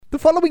The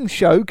following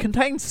show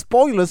contains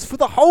spoilers for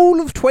the whole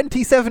of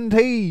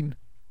 2017.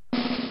 We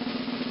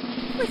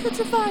could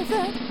survive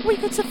that. We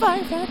could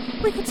survive that.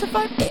 We could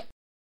survive it.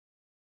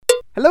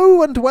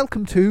 Hello and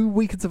welcome to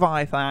We Could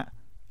Survive That,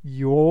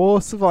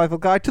 your survival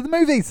guide to the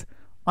movies.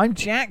 I'm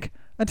Jack,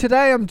 and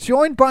today I'm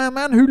joined by a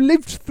man who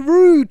lived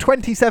through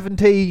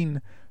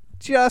 2017.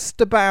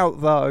 Just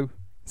about, though.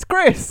 It's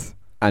Chris.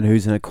 And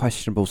who's in a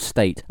questionable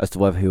state as to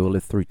whether he will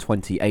live through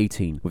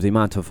 2018 with the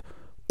amount of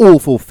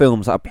awful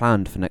films that are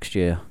planned for next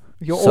year.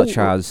 Such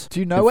as Do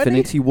you know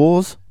Infinity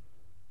Wars,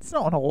 It's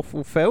not an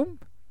awful film.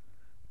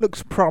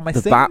 Looks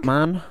promising. The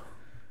Batman,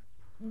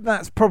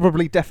 That's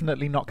probably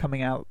definitely not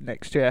coming out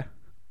next year.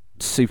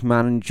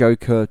 Superman and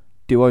Joker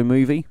duo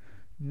movie.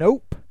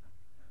 Nope.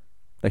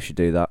 They should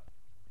do that.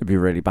 It'd be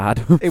really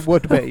bad. It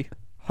would be.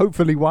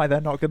 Hopefully why they're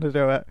not going to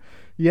do it.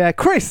 Yeah,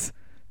 Chris,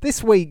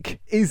 this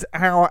week is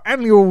our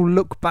annual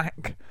look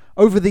back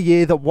over the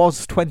year that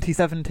was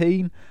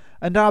 2017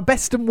 and our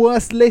best and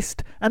worst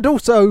list, and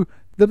also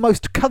the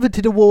most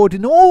coveted award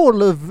in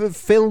all of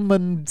film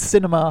and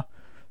cinema,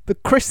 the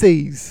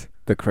Chrissies.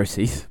 The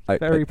Chrissies.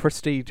 Very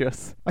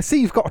prestigious. I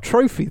see you've got a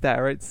trophy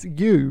there. It's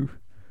you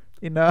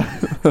in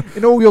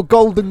in all your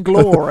golden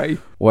glory.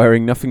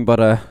 Wearing nothing but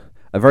a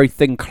very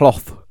thin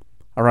cloth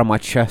around my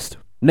chest,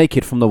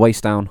 naked from the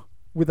waist down.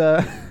 With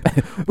a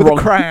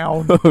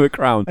crown. With a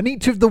crown. And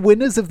each of the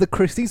winners of the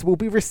Chrissies will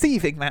be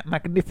receiving that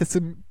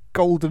magnificent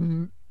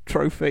golden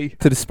trophy.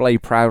 To display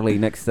proudly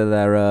next to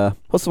their,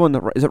 what's the one,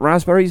 is it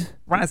raspberries?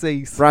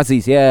 Razzies.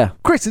 Razzies, yeah.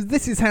 Chris,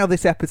 this is how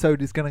this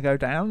episode is going to go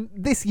down.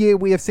 This year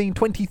we have seen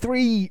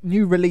 23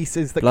 new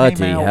releases that came out.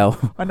 Bloody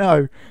hell. I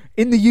know.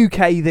 In the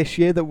UK this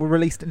year that were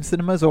released in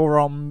cinemas or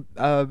on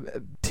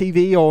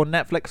TV or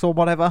Netflix or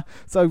whatever.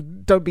 So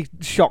don't be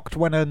shocked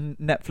when a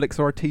Netflix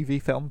or a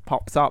TV film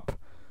pops up.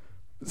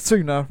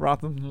 Sooner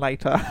rather than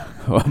later.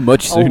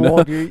 Much sooner. I'll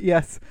warn you,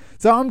 yes.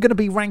 So I'm going to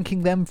be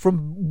ranking them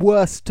from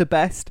worst to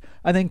best,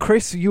 and then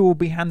Chris, you will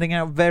be handing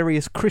out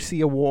various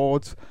Chrissy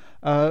awards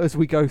as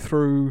we go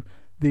through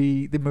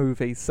the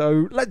movies.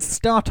 So let's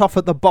start off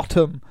at the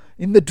bottom,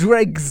 in the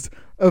dregs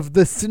of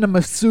the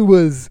cinema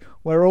sewers,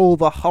 where all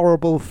the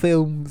horrible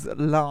films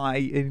lie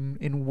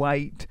in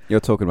wait.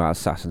 You're talking about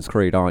Assassin's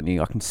Creed, aren't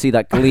you? I can see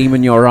that gleam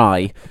in your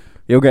eye.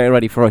 You're getting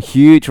ready for a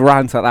huge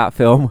rant at that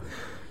film.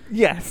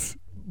 Yes.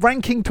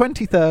 Ranking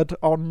 23rd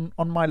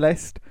on my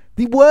list,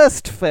 the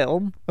worst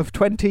film of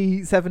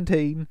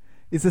 2017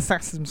 is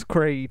Assassin's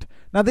Creed.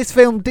 Now, this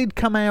film did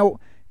come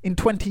out in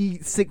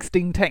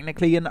 2016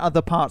 technically in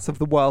other parts of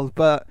the world,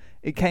 but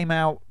it came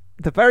out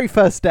the very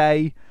first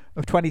day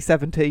of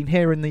 2017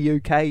 here in the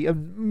UK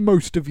and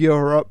most of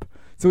Europe,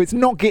 so it's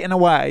not getting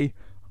away.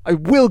 I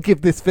will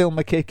give this film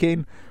a kick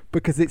in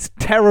because it's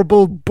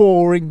terrible,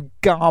 boring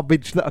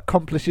garbage that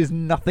accomplishes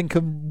nothing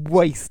and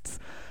wastes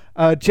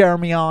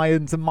Jeremy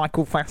Irons and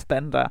Michael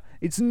Fassbender.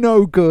 It's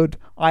no good.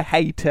 I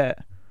hate it.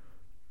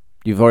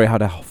 You've already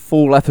had a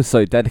full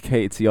episode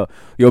dedicated to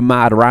your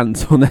mad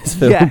rant on this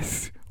film.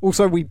 Yes.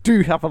 Also, we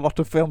do have a lot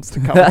of films to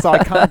cover, so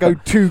I can't go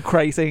too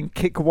crazy and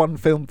kick one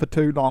film for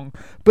too long.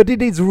 But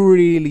it is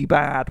really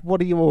bad.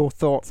 What are your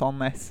thoughts on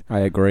this?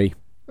 I agree.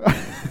 I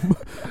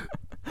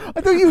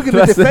thought you were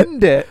going to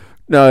defend it.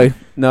 No.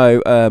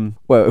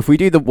 Well, if we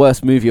do the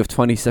worst movie of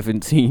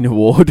 2017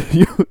 award,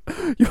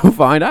 you'll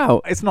find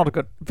out. It's not a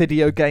good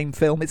video game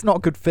film. It's not a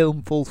good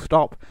film, full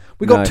stop.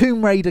 We got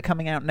Tomb Raider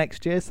coming out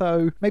next year,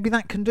 so maybe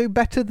that can do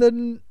better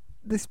than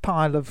this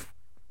pile of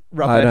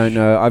rubbish. I don't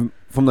know.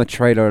 From the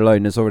trailer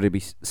alone, there's already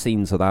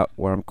scenes of that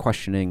where I'm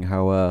questioning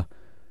how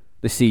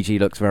the CG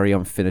looks very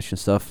unfinished and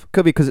stuff.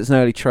 Could be because it's an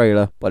early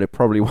trailer, but it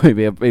probably won't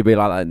be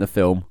like that in the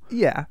film.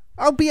 Yeah.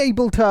 I'll be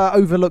able to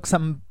overlook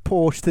some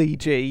poor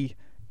CG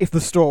if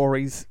the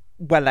story's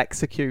well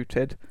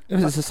executed.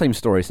 It's the same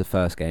story as the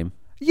first game.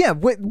 Yeah,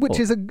 which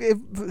is a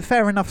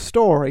fair enough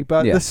story,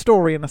 but the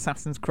story in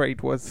Assassin's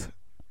Creed was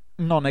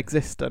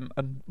non-existent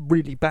and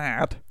really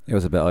bad. It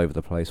was a bit over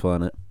the place,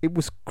 wasn't it? It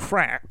was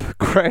crap,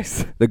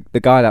 Chris. The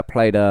guy that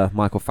played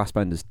Michael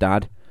Fassbender's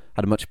dad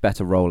had a much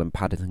better role in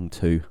Paddington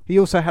 2. He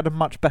also had a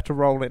much better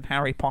role in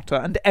Harry Potter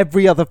and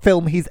every other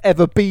film he's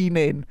ever been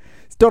in.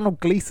 It's Donald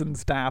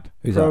Gleason's dad.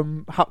 Who's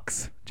from that?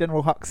 Hux,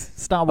 General Hux,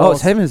 Star Wars. Oh,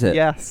 it's him, is it?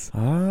 Yes.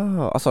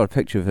 Oh, I saw a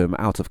picture of him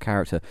out of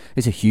character.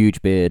 It's a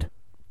huge beard.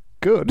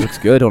 Good. Looks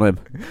good on him.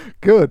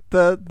 Good.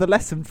 The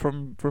lesson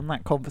from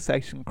that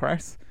conversation,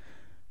 Chris.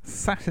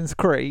 Assassin's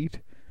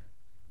Creed.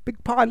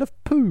 Big pile of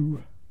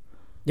poo.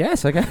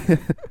 Yes, okay.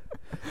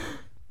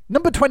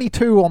 Number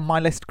 22 on my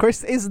list,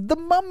 Chris, is The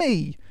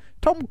Mummy.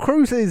 Tom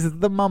Cruise's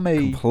The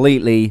Mummy.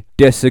 Completely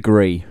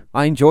disagree.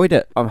 I enjoyed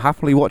it. I'll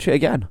happily watch it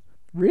again.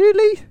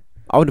 Really?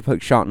 I would have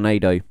put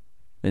Sharknado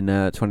in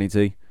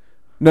 22.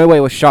 No way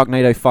was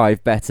Sharknado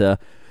 5 better.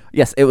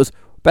 Yes, it was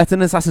better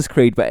than Assassin's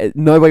Creed, but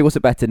no way was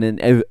it better than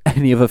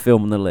any other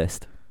film on the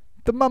list.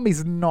 The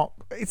Mummy's not.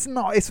 It's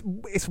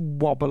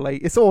wobbly.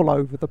 It's all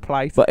over the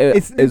place. But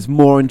it's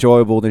more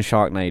enjoyable than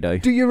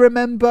Sharknado. Do you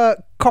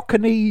remember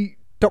Cockney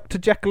Dr.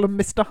 Jekyll and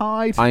Mr.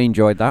 Hyde? I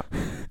enjoyed that.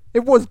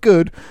 It was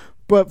good,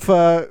 but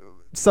for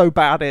so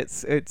bad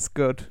it's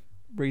good.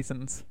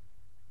 reasons,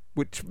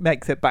 which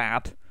makes it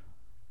bad.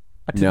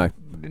 No.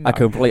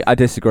 I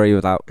disagree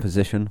with that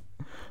position.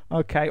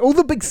 Okay. All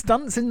the big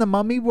stunts in The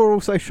Mummy were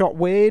also shot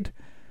weird.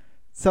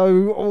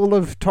 So all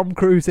of Tom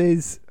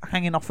Cruise's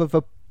hanging off of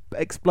a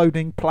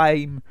exploding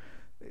plane,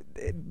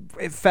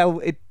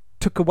 it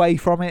took away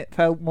from it,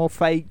 felt more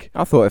fake.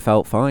 I thought it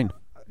felt fine.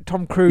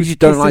 Tom Cruise. You just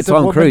don't like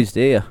Tom Cruise,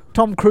 do you?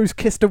 Tom Cruise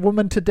kissed a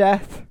woman to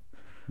death.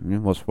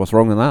 What's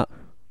wrong with that?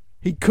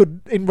 He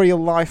could, in real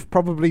life,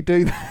 probably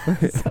do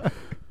that. So.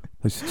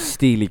 Those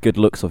steely good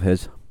looks of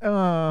his.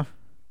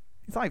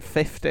 He's like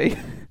 50.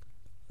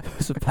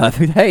 It's a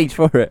perfect age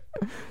for it.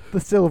 The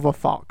Silver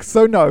Fox.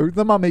 So no,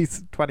 The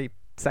Mummy's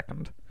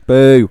 22nd.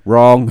 Boo,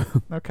 wrong.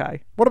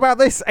 Okay. What about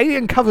this?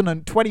 Alien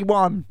Covenant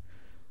 21.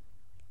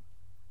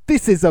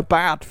 This is a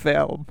bad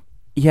film.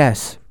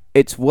 Yes,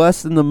 it's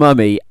worse than The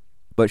Mummy,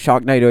 but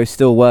Sharknado is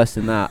still worse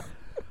than that.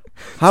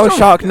 How is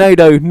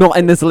Sharknado not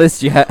in this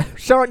list yet?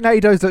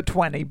 Sharknado's at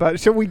 20, but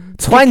shall we...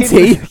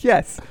 20?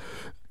 Yes.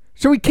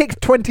 Shall we kick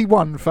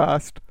 21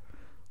 first?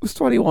 What's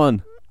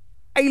 21?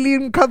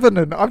 Alien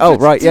Covenant.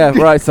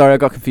 Sorry, I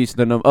got confused with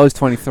the number. Oh, it's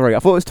 23. I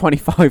thought it was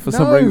 25 for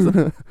some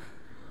reason.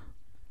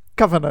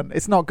 Covenant,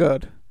 it's not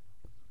good.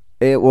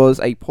 It was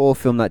a poor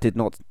film that did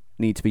not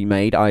need to be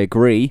made, I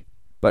agree,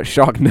 but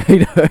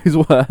Sharknado is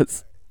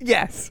worse.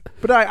 Yes,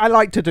 but I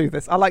like to do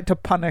this. I like to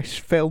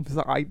punish films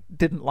that I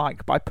didn't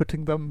like by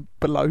putting them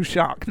below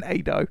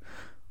Sharknado,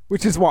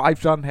 which is what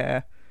I've done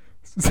here.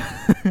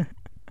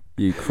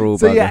 You cruel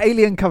So bugger. yeah,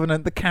 Alien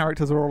Covenant, the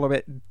characters are all a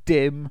bit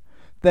dim.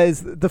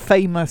 There's the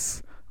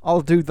famous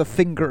I'll do the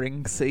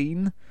fingering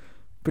scene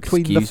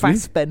between the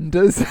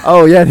Fassbenders.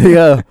 Oh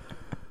yeah,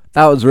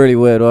 that was really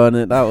weird, wasn't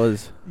it? That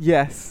was...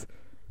 Yes.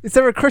 Is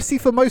there a Chrissy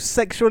for most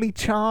sexually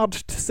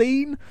charged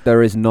scene?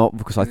 There is not,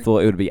 because I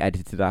thought it would be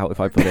edited out if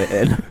I put it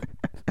in.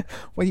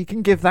 Well, you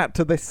can give that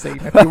to this scene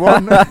if you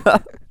want.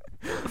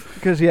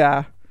 Because,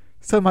 yeah,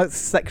 so much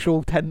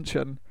sexual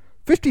tension.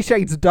 50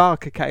 Shades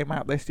Darker came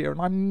out this year,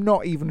 and I'm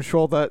not even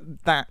sure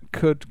that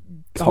could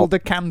hold a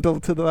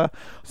candle to the...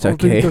 It's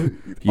okay.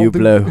 You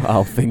blow,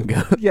 I'll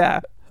finger.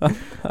 Yeah.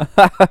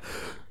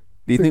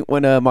 Do you think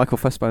when Michael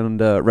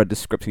Fassbender read the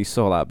script and he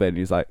saw that bit and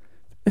he was like,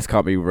 this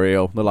can't be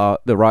real,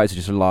 the writers are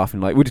just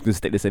laughing like, we're just going to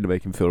stick this in to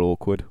make him feel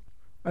awkward.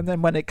 And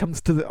then when it comes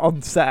to the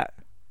on set,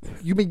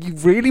 you mean you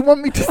really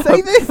want me to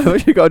say this?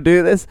 Have you got to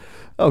do this?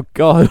 Oh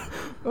God.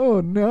 Oh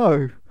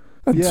no.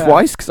 And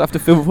twice, because I have to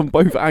film from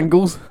both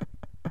angles.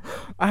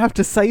 I have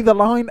to say the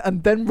line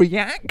and then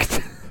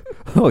react.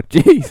 Oh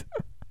jeez.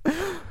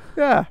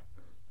 Yeah.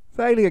 It's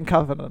Alien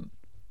Covenant.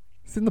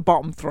 It's in the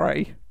bottom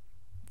 3.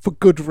 For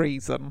good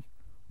reason.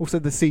 Also,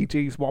 the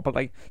CG's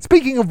wobbly.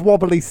 Speaking of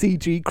wobbly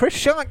CG, Chris,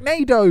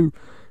 Sharknado!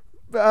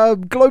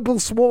 Global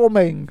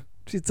Swarming.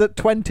 It's at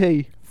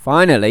 20.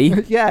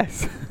 Finally.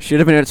 Yes. Should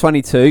have been at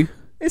 22.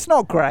 It's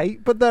not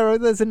great, but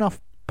there's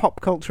enough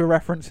pop culture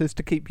references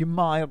to keep you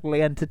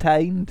mildly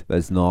entertained.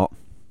 There's not.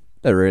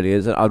 There really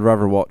isn't. I'd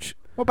rather watch...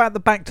 What about the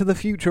Back to the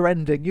Future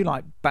ending? You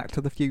like Back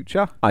to the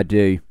Future? I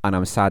do, and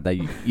I'm sad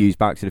they used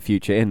Back to the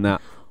Future in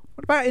that.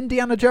 What about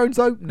Indiana Jones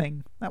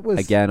opening? That was...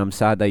 Again, I'm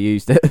sad they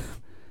used it.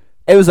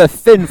 It was a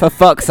fin, for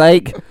fuck's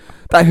sake,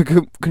 that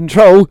could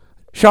control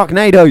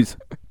Sharknadoes.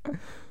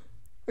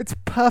 It's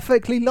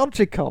perfectly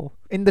logical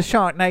in the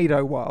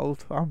Sharknado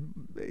world.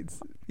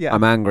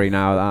 I'm angry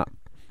now at that.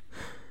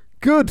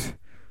 Good.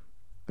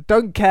 I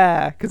don't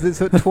care, because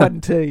it's at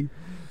 20.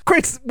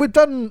 Chris, we've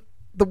done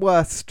the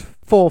worst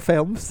 4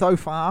 films so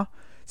far.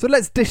 So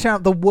let's dish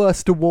out the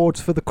worst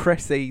awards for the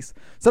Chrissies.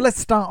 So let's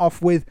start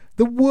off with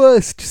the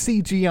worst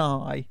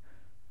CGI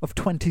of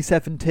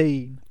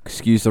 2017.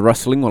 Excuse the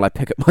rustling while I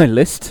pick up my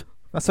list.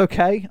 That's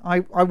okay. I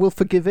will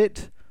forgive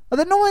it. Are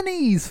there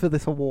nominees for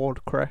this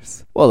award,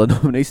 Chris? Well, the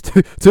nominees,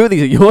 two of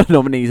these are your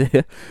nominees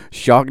here.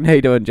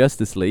 Sharknado and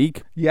Justice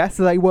League. Yes,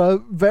 they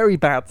were very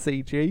bad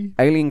CG.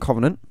 Alien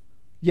Covenant.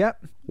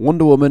 Yep.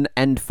 Wonder Woman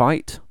End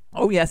Fight.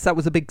 Oh yes, that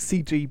was a big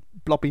CG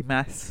blobby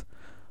mess.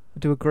 I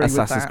do agree with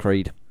that. Assassin's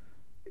Creed.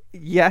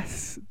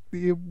 Yes,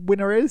 the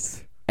winner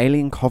is...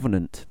 Alien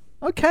Covenant.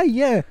 Okay,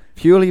 yeah.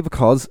 Purely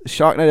because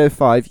Sharknado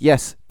 5,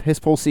 yes, piss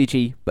poor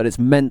CG, but it's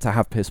meant to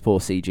have piss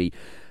poor CG.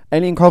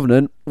 Alien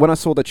Covenant, when I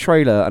saw the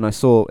trailer and I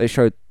saw it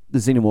showed the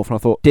Xenomorph, and I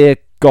thought, dear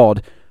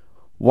God,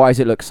 why does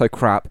it look so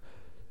crap?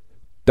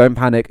 Don't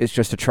panic, it's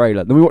just a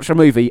trailer. Then we watched a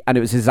movie and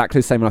it was exactly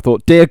the same, and I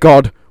thought, dear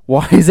God,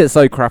 why is it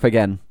so crap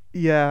again?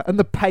 Yeah, and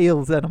the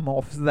pale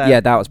Xenomorphs there.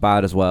 Yeah, that was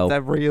bad as well.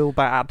 They're real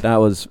bad. It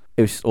was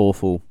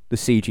awful. The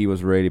CG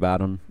was really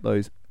bad on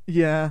those.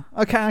 Yeah,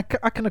 okay,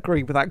 I can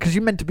agree with that, because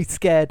you're meant to be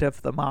scared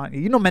of them, aren't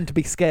you? You're not meant to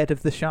be scared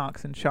of the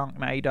sharks in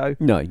Sharknado.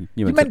 No,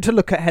 you're meant to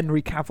look at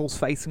Henry Cavill's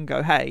face and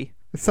go, hey,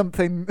 there's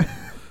something...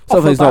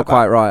 Something's not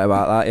quite right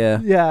about that, yeah.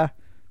 Yeah.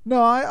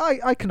 No,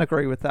 I can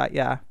agree with that,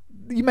 yeah.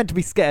 You're meant to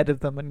be scared of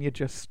them, and you're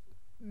just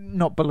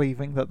not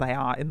believing that they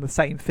are in the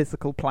same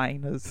physical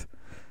plane as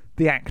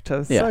the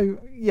actors. Yeah. So,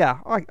 yeah,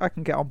 I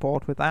can get on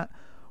board with that.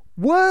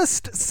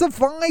 Worst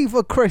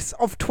Survivor, Chris,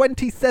 of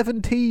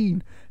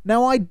 2017.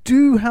 Now, I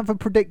do have a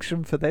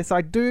prediction for this.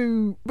 I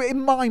do.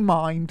 In my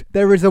mind,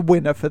 there is a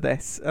winner for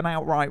this, an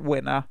outright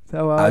winner.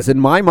 So, As in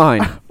my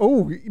mind.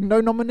 oh,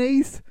 no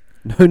nominees?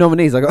 No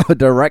nominees. I got a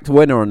direct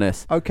winner on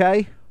this.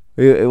 Okay.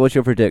 What's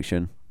your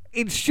prediction?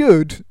 It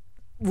should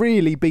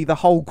really be the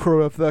whole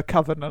crew of the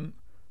Covenant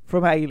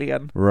from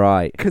Alien.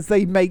 Right. Because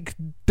they make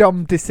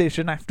dumb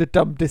decision after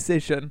dumb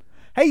decision.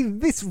 Hey,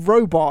 this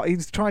robot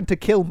is trying to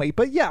kill me,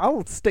 but yeah,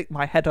 I'll stick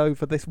my head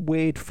over this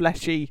weird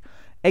fleshy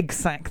egg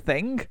sac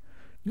thing.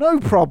 No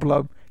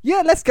problem.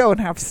 Yeah, let's go and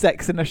have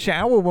sex in a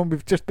shower when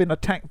we've just been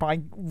attacked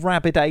by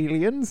rabid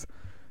aliens.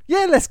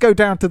 Yeah, let's go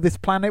down to this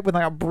planet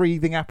without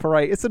breathing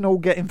apparatus and all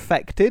get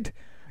infected.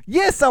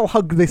 Yes, I'll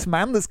hug this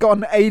man that's got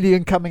an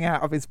alien coming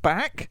out of his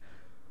back.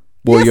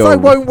 Well, yes, I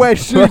won't wear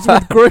shoes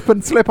with grip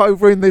and slip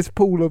over in this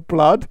pool of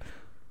blood.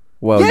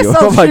 Well, yes,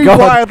 oh I'll my shoot God.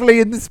 wildly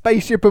in the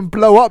spaceship and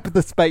blow up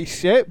the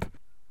spaceship.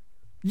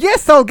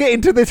 Yes, I'll get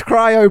into this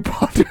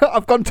cryopod.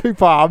 I've gone too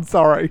far, I'm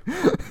sorry.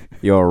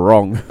 You're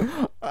wrong.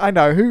 I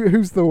know,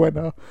 who's the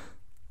winner?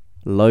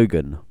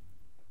 Logan.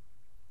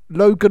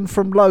 Logan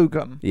from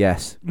Logan.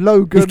 Yes.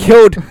 Logan. He's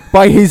killed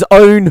by his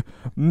own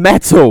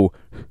metal.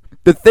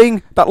 The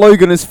thing that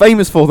Logan is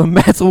famous for, the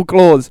metal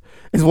claws,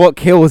 is what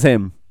kills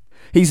him.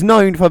 He's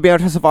known for being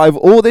able to survive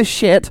all this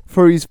shit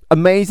for his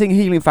amazing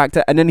healing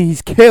factor, and then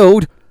he's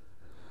killed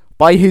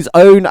by his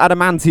own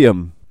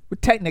adamantium. Well,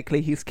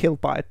 technically, he's killed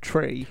by a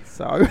tree,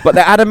 so... But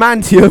the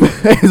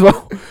adamantium is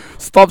what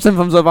stops him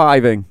from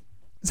surviving.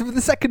 So for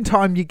the second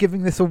time, you're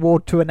giving this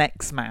award to an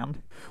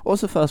X-Man. What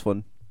was the first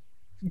one?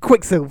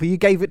 Quicksilver. You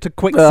gave it to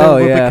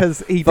Quicksilver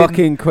because he didn't...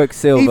 Fucking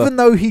Quicksilver. Even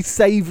though he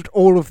saved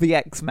all of the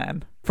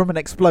X-Men from an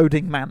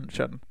exploding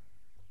mansion.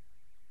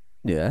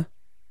 Yeah.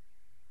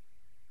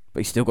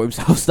 But he still got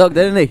himself stuck,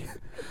 didn't he?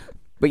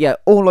 But yeah,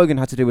 all Logan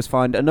had to do was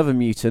find another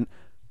mutant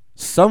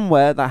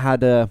somewhere that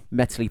had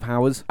metally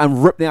powers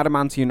and rip the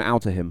adamantium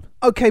out of him.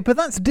 Okay, but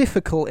that's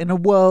difficult in a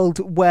world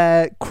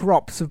where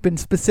crops have been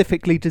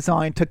specifically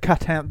designed to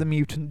cut out the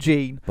mutant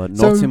gene. But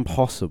not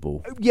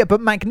impossible. Yeah,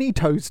 but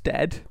Magneto's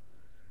dead.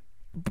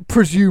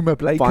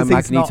 Presumably. By 'cause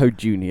he's Magneto not...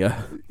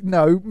 Jr.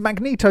 No,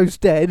 Magneto's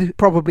dead,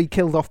 probably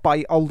killed off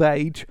by old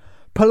age.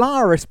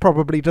 Polaris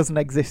probably doesn't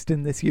exist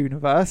in this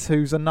universe,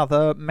 who's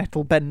another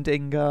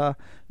metal-bending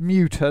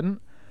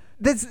mutant.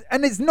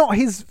 It's not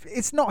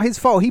his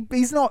fault.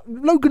 He's not.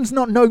 Logan's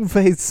not known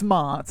for his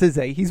smarts, is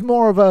he? He's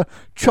more of a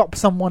chop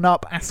someone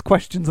up, ask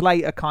questions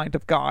later kind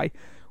of guy.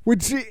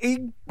 Which,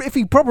 if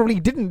he probably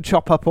didn't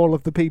chop up all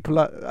of the people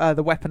at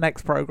the Weapon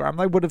X program,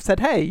 they would have said,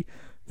 hey,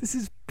 this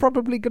is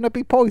probably going to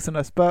be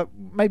poisonous, but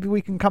maybe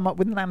we can come up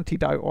with an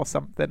antidote or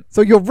something.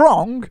 So you're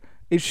wrong.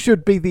 It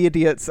should be the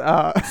idiot's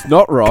It's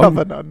not wrong.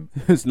 Covenant.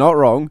 It's not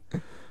wrong.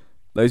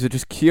 Those are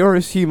just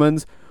curious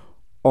humans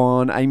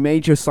on a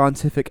major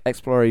scientific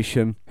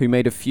exploration who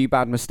made a few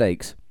bad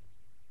mistakes.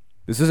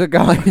 This is a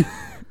guy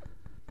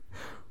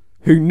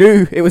who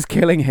knew it was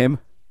killing him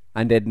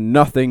and did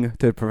nothing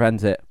to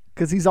prevent it.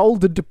 Because he's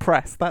old and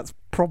depressed, that's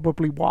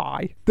probably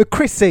why. The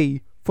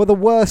Chrissy for the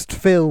worst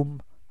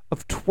film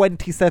of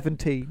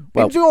 2017.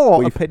 Well, in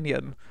your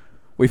opinion.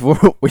 We've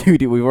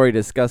already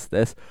discussed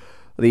this.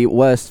 The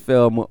worst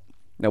film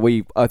that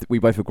we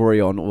both agree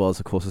on was,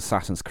 of course,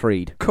 Assassin's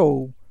Creed.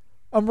 Cool.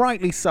 And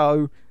rightly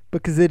so,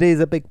 because it is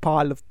a big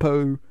pile of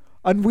poo.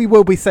 And we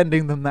will be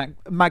sending them that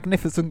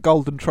magnificent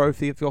golden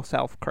trophy of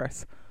yourself,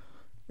 Chris.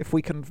 If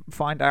we can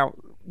find out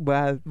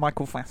where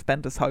Michael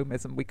Fassbender's home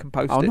is and we can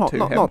post it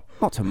to him.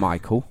 Not to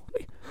Michael.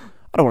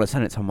 I don't want to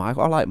send it to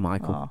Michael. I like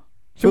Michael. Oh.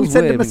 Should we Feels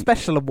send weird him a when-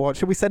 special award?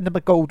 Should we send him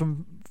a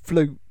golden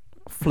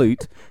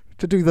Flute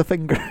to do the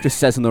finger? just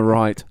says on the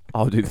right,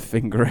 I'll do the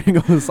fingering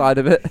on the side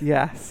of it.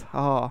 Yes.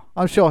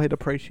 I'm sure he'd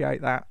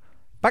appreciate that.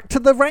 Back to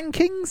the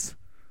rankings.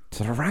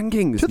 To the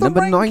rankings. To the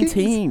Number rankings.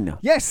 19.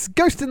 Yes,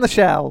 Ghost in the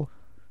Shell.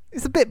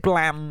 It's a bit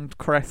bland,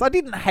 Chris. I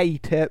didn't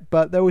hate it,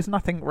 but there was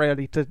nothing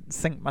really to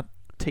sink my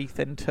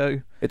teeth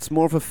into. It's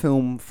more of a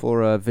film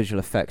for visual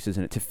effects,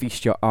 isn't it? To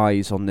feast your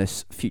eyes on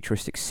this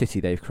futuristic city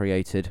they've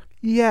created.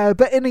 Yeah,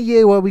 but in a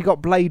year where we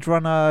got Blade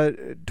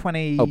Runner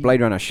 20... Oh,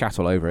 Blade Runner shat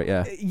all over it,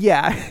 yeah.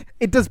 Yeah,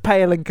 it does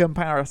pale in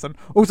comparison.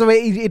 Also,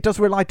 it does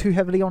rely too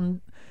heavily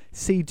on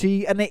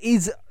CG, and it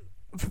is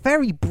a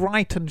very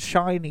bright and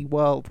shiny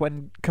world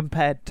when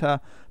compared to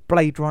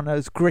Blade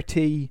Runner's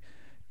gritty,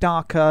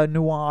 darker,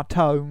 noir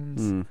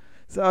tones. Mm.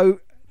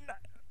 So,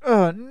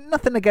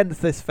 nothing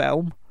against this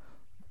film,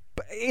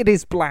 but it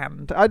is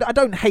bland. I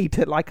don't hate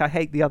it like I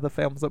hate the other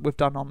films that we've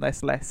done on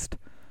this list.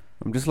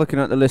 I'm just looking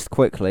at the list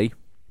quickly.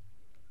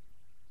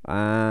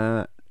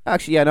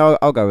 Actually, yeah, no,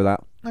 I'll go with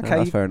that. Okay.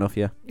 That's fair enough,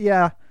 yeah.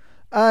 Yeah.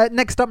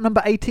 Next up,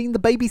 number 18, The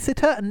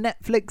Babysitter, a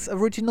Netflix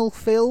original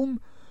film.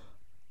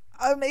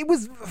 It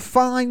was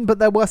fine, but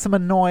there were some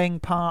annoying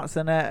parts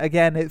in it.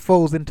 Again, it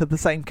falls into the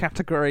same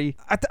category.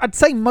 I'd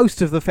say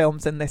most of the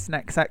films in this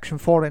next section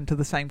fall into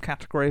the same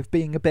category of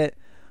being a bit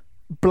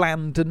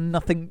bland and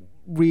nothing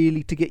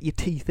really to get your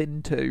teeth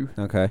into.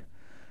 Okay.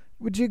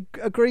 Would you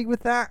agree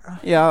with that?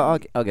 Yeah,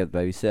 I'll get the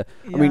Babysitter.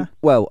 Yeah. I mean,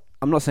 well,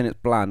 I'm not saying it's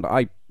bland.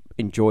 I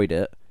enjoyed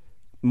it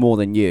more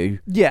than you.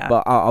 Yeah.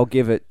 But I'll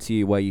give it to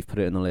you where you've put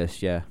it in the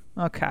list, yeah.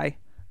 Okay.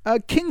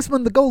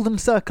 Kingsman: The Golden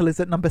Circle is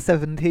at number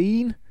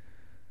 17.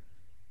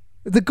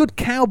 The good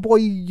cowboy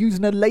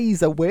using a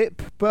laser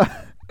whip, but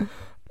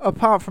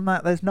apart from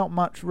that, there's not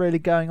much really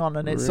going on,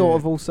 and it sort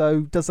of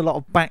also does a lot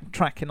of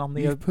backtracking on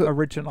the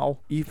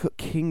original. You put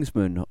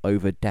Kingsman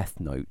over Death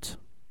Note.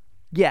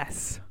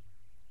 Yes.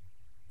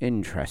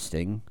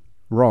 Interesting.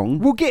 Wrong.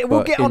 We'll get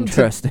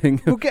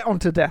interesting. We'll get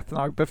onto Death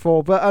Note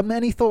before, but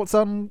any thoughts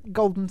on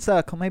Golden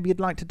Circle? Maybe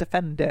you'd like to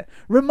defend it.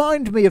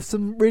 Remind me of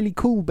some really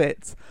cool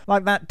bits,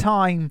 like that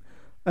time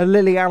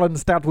Lily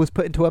Allen's dad was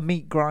put into a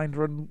meat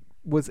grinder and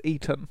was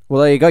eaten.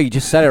 Well, there you go. You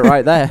just said it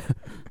right there.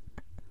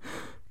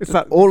 It's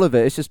that all of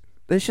it.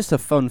 It's just a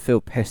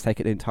fun-filled piss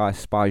take at the entire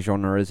spy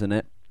genre, isn't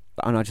it?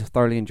 And I just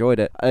thoroughly enjoyed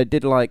it. I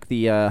did like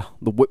the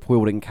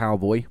whip-wielding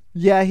cowboy.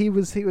 Yeah, he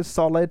was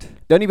solid.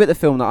 The only bit of the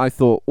film that I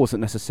thought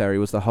wasn't necessary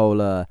was the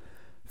whole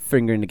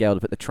fingering the girl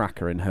to put the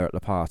tracker in her at the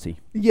party.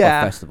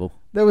 Yeah. Or festival.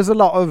 There was a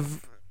lot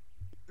of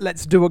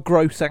let's do a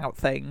gross out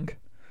thing.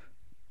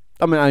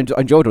 I mean, I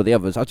enjoyed all the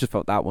others. I just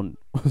felt that one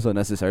was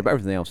unnecessary, but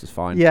everything else is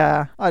fine.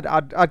 Yeah,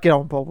 I'd get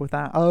on board with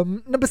that.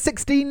 Number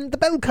 16, The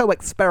Belko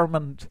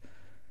Experiment.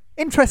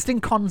 Interesting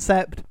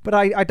concept, but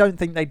I don't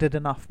think they did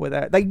enough with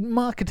it. They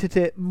marketed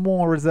it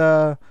more as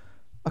a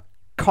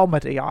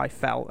comedy, I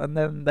felt, and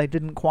then they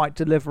didn't quite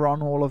deliver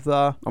on all of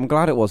the... I'm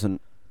glad it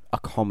wasn't a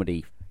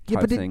comedy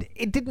type thing.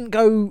 It didn't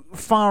go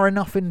far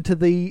enough into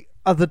the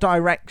other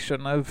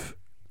direction of,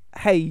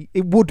 hey,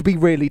 it would be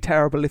really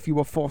terrible if you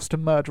were forced to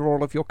murder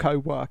all of your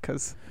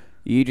co-workers.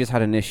 You just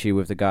had an issue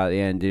with the guy at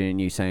the end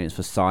and you saying it's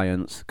for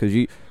science. Because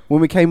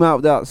when we came out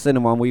of that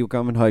cinema and we were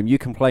coming home, you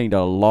complained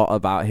a lot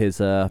about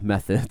his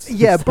methods.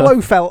 Yeah,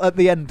 Blofeld at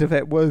the end of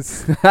it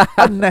was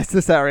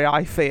unnecessary,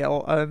 I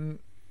feel.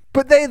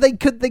 But they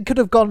could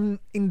have gone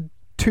in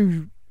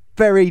two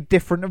very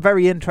different,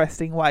 very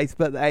interesting ways,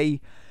 but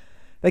they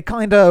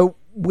kind of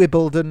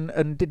wibbled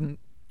and didn't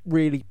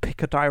really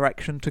pick a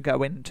direction to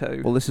go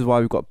into. Well, this is why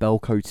we've got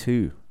Belko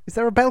 2. Is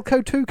there a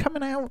Belko 2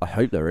 coming out? I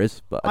hope there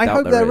is, but I doubt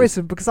hope there is.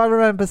 isn't, because I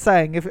remember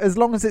saying as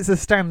long as it's a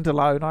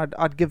standalone,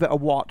 I'd give it a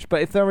watch.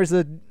 But if there is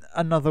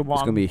another one,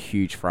 it's going to be a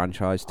huge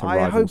franchise to I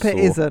rival hope it Saw.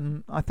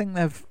 isn't. I think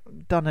they've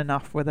done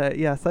enough with it.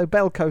 Yeah, so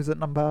Belko's at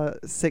number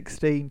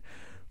 16.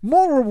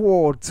 More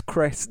awards,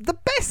 Chris. The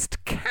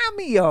best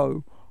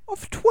cameo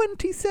of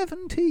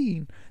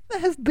 2017. There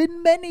have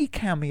been many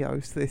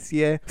cameos this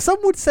year. Some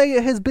would say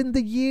it has been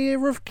the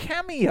year of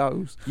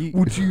cameos.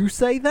 Would you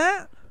say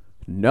that?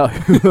 No.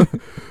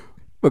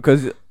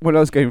 Because when I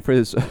was going through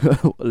this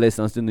list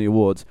and I was doing the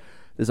awards,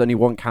 there's only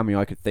one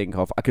cameo I could think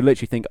of. I could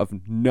literally think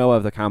of no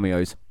other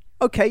cameos.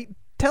 Okay,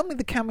 tell me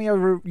the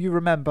cameo you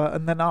remember,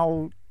 and then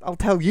I'll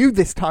tell you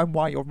this time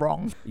why you're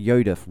wrong.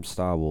 Yoda from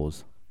Star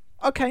Wars.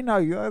 Okay,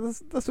 no,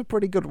 that's a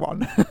pretty good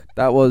one.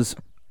 That was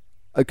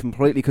a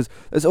completely... Because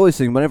there's always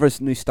thing, whenever a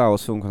new Star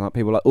Wars film comes out,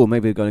 people are like, oh,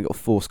 maybe they're going to get a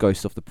Force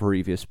Ghost off the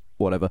previous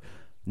whatever.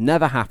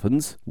 Never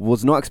happens.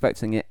 Was not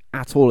expecting it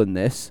at all in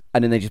this.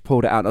 And then they just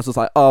pulled it out. And I was just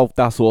like, oh,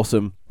 that's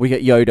awesome. We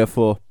get Yoda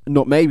for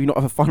not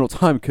a final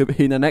time. Could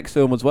be in the next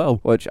film as well.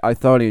 Which I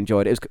thoroughly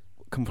enjoyed. It was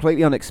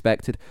completely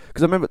unexpected.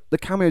 Because I remember the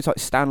cameos like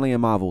Stanley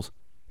and Marvel's.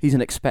 He's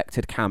an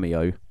expected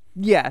cameo.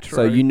 Yeah, true.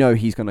 So you know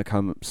he's going to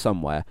come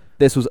somewhere.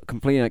 This was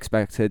completely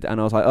unexpected.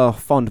 And I was like, oh,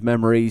 fond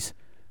memories.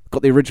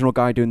 Got the original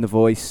guy doing the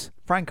voice.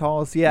 Frank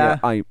Oz, yeah.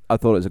 I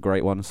thought it was a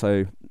great one.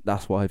 So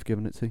that's why I've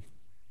given it to.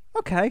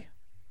 Okay.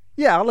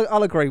 Yeah,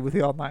 I'll agree with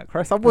you on that,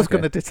 Chris. I was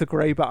going to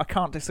disagree, but I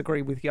can't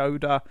disagree with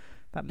Yoda,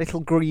 that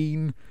little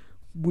green,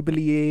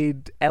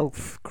 wibbly-eared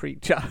elf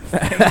creature.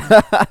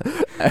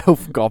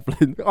 Elf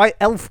goblin.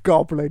 Elf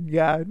goblin,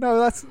 yeah. No,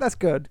 that's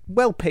good.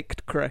 Well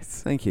picked,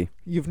 Chris. Thank you.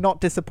 You've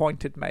not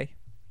disappointed me.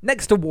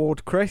 Next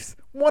award, Chris.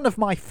 One of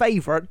my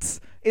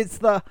favourites. It's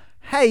the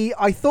Hey,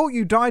 I Thought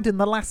You Died in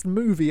the Last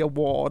Movie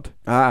award.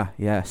 Ah,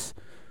 yes.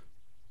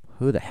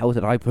 Who the hell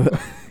did I put?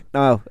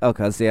 Oh,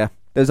 okay, yeah.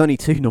 There's only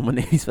two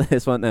nominees for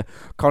this, weren't there?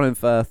 Colin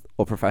Firth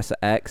or Professor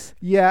X.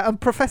 Yeah,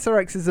 and Professor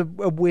X is a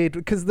weird...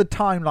 Because the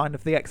timeline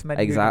of the X-Men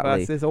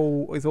universe is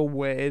all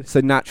weird.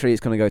 So naturally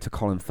it's going to go to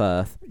Colin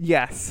Firth.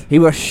 Yes. He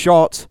was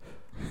shot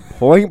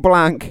point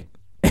blank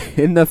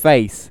in the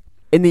face,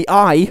 in the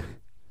eye.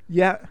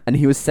 Yeah. And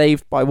he was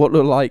saved by what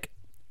looked like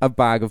a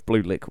bag of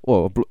blue liquid.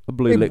 Or a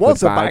blue liquid bag. It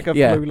was a bag of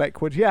blue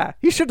liquid, yeah.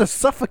 He should have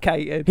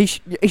suffocated. He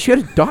should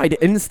have died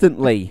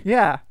instantly.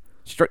 Yeah.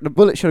 The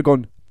bullet should have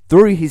gone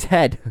through his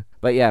head.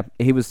 But yeah,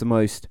 he was the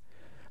most...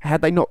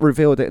 Had they not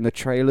revealed it in the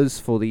trailers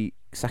for the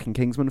second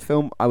Kingsman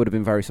film, I would have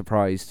been very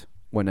surprised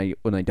when they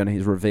done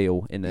his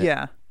reveal in it.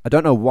 Yeah. I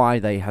don't know why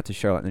they had to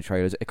show it in the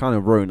trailers. It kind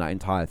of ruined that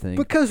entire thing.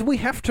 Because we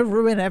have to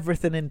ruin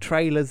everything in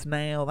trailers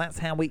now. That's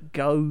how it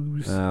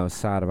goes. I was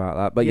sad about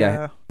that. But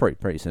yeah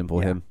pretty simple,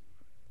 him.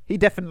 He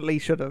definitely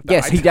should have died.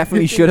 Yes, he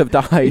definitely should have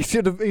died.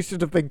 He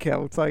should have been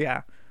killed, so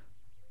yeah.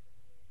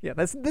 Yeah,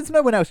 there's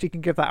no one else you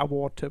can give that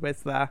award to,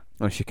 is there?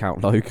 Unless you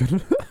count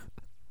Logan.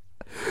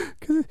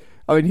 Cause,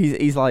 I mean,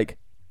 he's like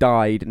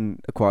died in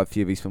quite a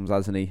few of these films,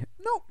 hasn't he?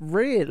 Not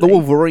really. The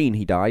Wolverine,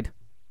 he died.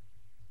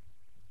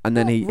 And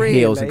then Not he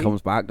heals and really.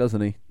 comes back,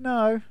 doesn't he?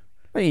 No.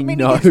 I I mean,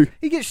 no.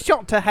 he gets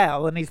shot to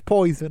hell and he's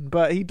poisoned,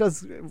 but he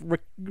does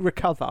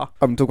recover.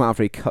 I'm talking about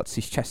after he cuts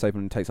his chest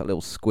open and takes that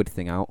little squid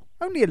thing out.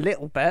 Only a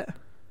little bit.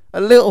 A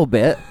little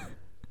bit.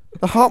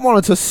 The heart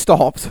monitor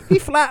stopped. He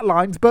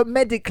flatlines, but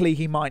medically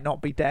he might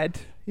not be dead.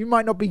 He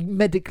might not be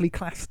medically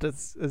classed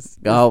as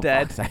dead.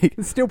 fuck's sake.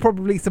 There's still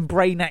probably some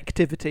brain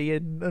activity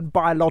and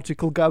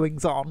biological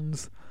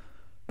goings-ons.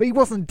 But he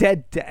wasn't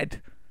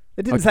dead.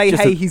 They didn't say,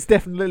 just hey, a- he's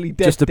definitely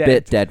dead. Just a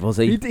bit dead, was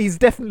he? He's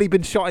definitely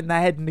been shot in the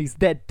head and he's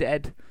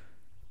dead.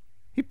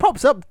 He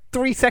pops up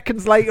 3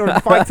 seconds later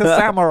and fights a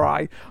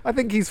samurai. I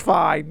think he's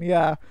fine,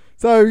 yeah.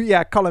 So,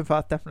 yeah, Colin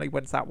Firth definitely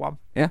wins that one,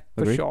 Yeah,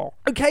 for agreed. sure.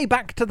 Okay,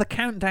 back to the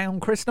countdown,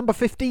 Chris. Number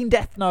 15,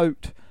 Death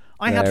Note.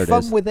 I There had it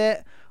fun is. with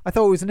it. I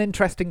thought it was an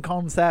interesting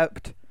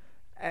concept.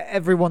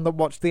 Everyone that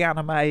watched the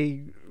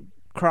anime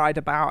cried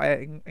about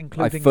it, I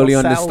including fully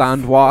yourself.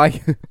 understand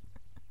why.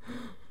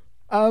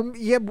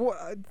 Yeah,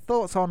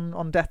 thoughts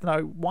on Death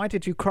Note? Why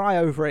did you cry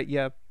over it,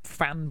 you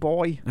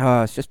fanboy?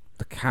 It's just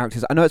the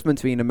characters. I know it's meant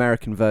to be an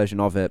American version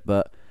of it,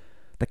 but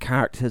the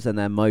characters and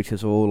their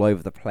motives are all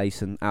over the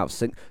place and out of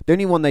sync. The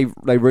only one they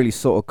really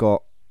sort of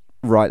got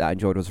right that I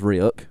enjoyed was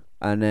Ryuk.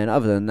 And then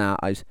other than that,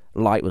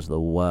 Light was the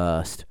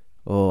worst.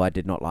 Oh, I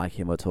did not like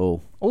him at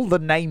all. All the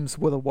names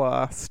were the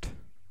worst.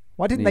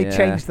 Why didn't they Yeah.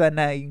 change their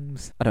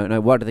names? I don't know.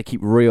 Why do they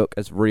keep Ryuk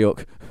as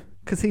Ryuk?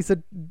 Because he's a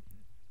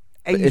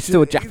But it's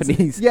still a Asian-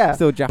 Japanese. Yeah,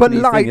 still a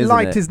Japanese but thing, isn't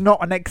Light it? is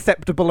not an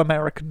acceptable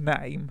American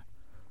name.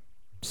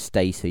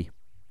 Stacy.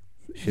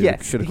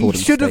 Yes, should have he called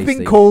him should have been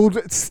Stacy. called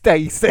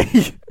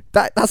Stacy.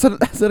 That's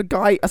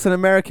an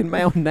American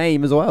male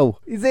name as well.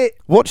 Is it?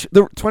 Watch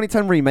the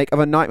 2010 remake of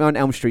A Nightmare on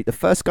Elm Street. The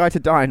first guy to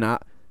die in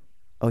that.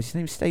 Oh, his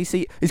name's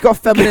Stacy. He's got a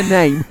feminine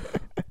name,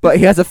 but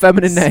he has a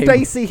feminine name.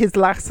 Stacy, his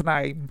last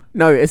name.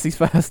 No, it's his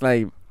first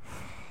name.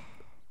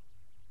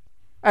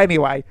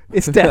 Anyway,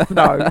 it's Death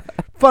Note.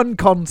 Fun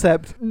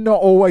concept, not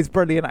always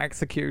brilliant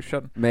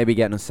execution. Maybe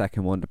getting a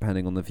second one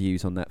depending on the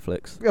views on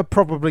Netflix.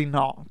 Probably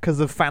not, because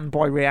of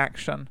fanboy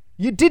reaction.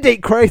 You did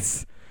it,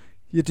 Chris!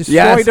 You destroyed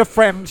Yes. a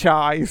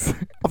franchise.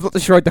 I've not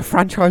destroyed the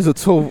franchise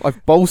at all.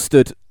 I've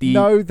bolstered the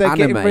No, they're anime.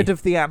 getting rid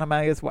of the anime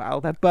as well.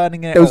 They're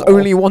burning it There was all.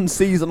 only one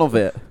season of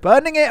it.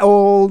 Burning it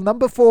all.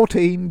 Number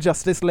 14,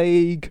 Justice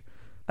League.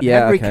 And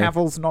Yeah, Henry okay.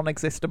 Cavill's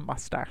non-existent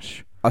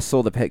mustache. I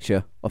saw the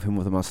picture of him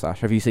with a mustache.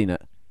 Have you seen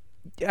it?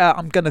 Yeah,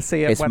 I'm going to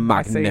see it It's when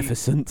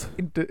magnificent.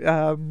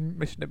 I see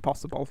Mission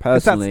Impossible.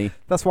 'Cause Personally,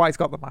 that's why he's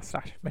got the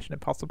mustache. Mission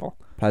Impossible.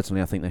 I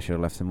think they should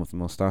have left him with the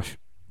mustache.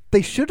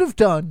 They should have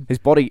done. His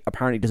body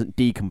apparently doesn't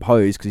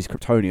decompose because he's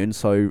Kryptonian,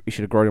 so he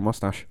should have grown a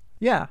mustache.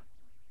 Yeah.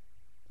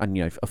 And,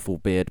 a full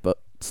beard, but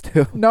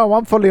still. No,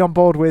 I'm fully on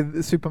board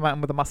with Superman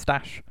with a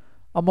mustache.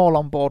 I'm all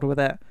on board with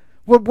it.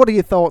 What are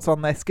your thoughts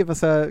on this? Give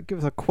us a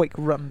quick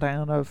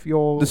rundown of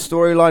your. The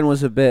storyline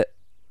was a bit...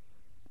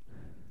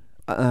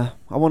 I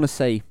want to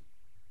say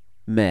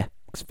meh,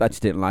 'cause I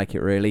just didn't like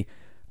it, really.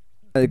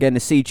 Again, the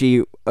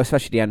CG,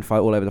 especially the end fight,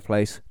 all over the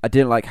place. I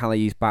didn't like how they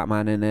used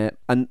Batman in it.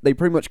 And they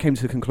pretty much came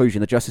to the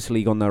conclusion the Justice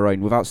League on their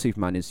own, without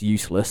Superman, is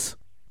useless.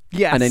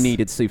 Yes. And they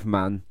needed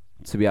Superman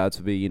to be able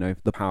to be,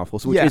 the power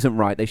force, which Yeah. isn't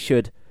right. They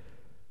should,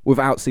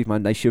 without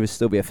Superman, they should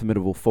still be a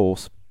formidable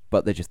force,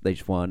 but they just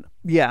weren't.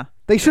 Yeah.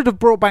 They should have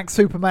brought back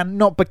Superman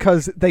not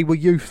because they were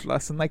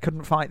useless and they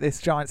couldn't fight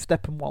this giant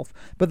Steppenwolf,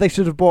 but they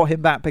should have brought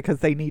him back because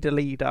they need a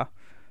leader.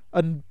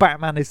 And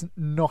Batman is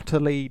not a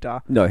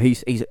leader. No,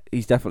 he's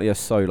definitely a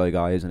solo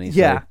guy, isn't he?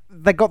 Yeah, So,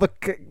 they got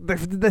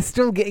they're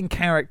still getting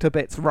character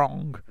bits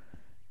wrong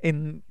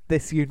in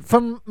this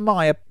from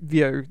my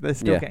view. They're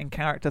still Yeah. getting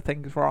character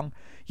things wrong.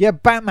 Yeah,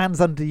 Batman's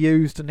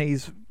underused and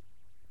he's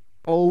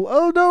all,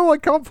 oh no, I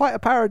can't fight a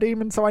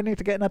parademon, so I need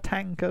to get in a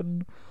tank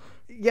and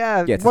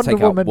to Wonder take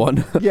Woman. out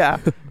one. Yeah,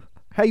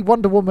 hey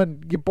Wonder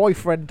Woman, your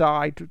boyfriend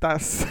died.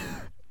 That's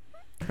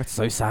That's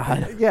so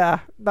sad. yeah,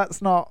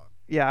 that's not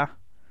yeah.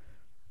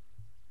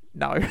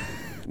 No.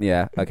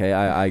 Yeah, okay,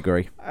 I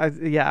agree.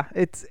 Yeah,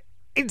 it's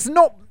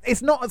not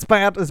as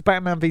bad as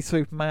Batman v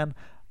Superman,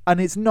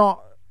 and it's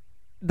not.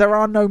 There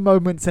are no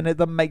moments in it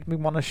that make me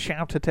want to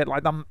shout at it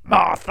like the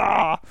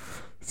Martha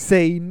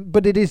scene,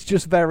 but it is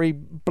just very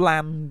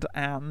bland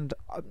and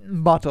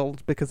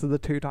muddled because of the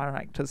two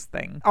directors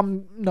thing.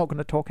 I'm not going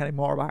to talk any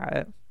more about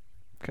it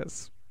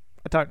because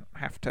I don't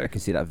have I to.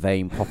 can see that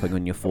vein popping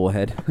on your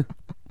forehead.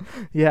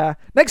 Yeah.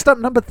 Next up,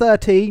 number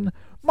 13.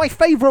 My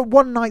favourite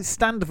one-night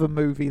stand of a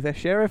movie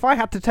this year. If I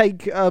had to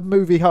take a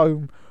movie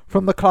home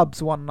from the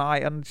clubs one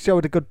night and show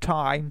it a good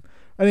time,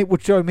 and it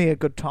would show me a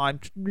good time,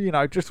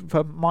 just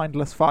for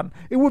mindless fun,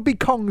 it would be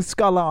Kong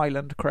Skull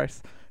Island,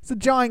 Chris. It's a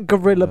giant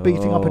gorilla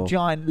beating up a Oh.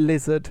 giant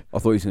lizard. I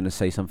thought he was going to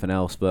say something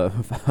else, but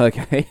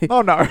okay.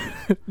 Oh, no.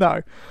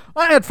 No.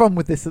 I had fun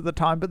with this at the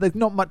time, but there's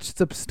not much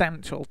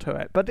substantial to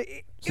it. But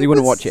So you want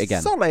to watch it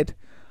again? Solid.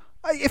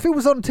 If it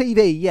was on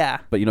TV, yeah.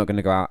 But you're not going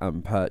to go out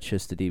and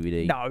purchase the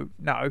DVD?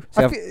 No.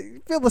 So I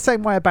feel the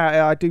same way about it.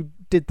 I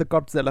did the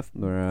Godzilla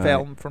Right.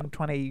 film from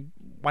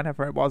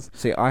whenever it was.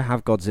 See, I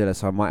have Godzilla,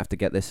 so I might have to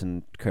get this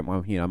and create my,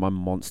 my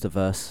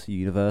MonsterVerse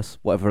universe,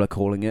 whatever they're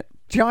calling it.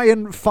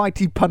 Giant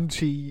fighty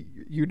punchy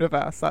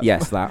universe.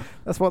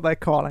 That's what they're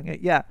calling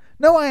it. Yeah.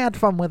 No, I had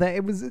fun with it.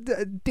 It was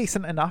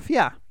decent enough.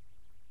 Yeah.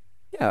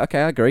 Yeah.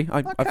 Okay, I agree.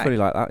 I fully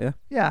like that. Yeah.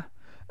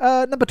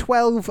 Yeah. Number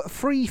 12,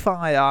 Free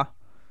Fire.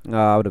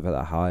 I would have put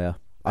that higher.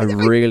 I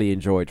really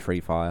enjoyed Free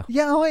Fire.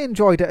 Yeah, I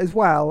enjoyed it as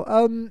well.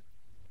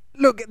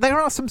 Look, there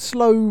are some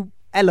slow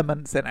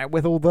elements in it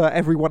with all the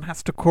everyone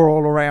has to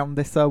crawl around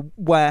this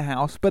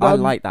warehouse, but I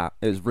like that.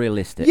 It was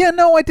realistic. Yeah,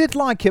 no, I did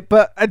like it,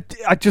 but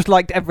I just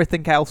liked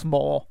everything else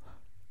more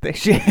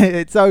this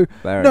year. So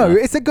Fair enough.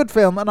 it's a good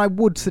film, and I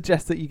would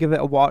suggest that you give it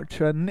a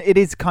watch. And it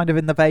is kind of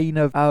in the vein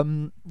of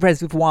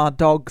Reservoir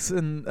Dogs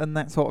and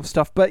that sort of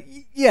stuff. But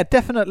yeah,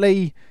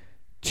 definitely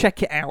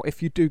check it out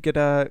if you do get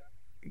a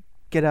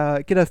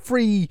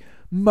free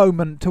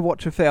moment to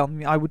watch a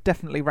film. I would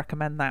definitely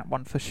recommend that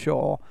one for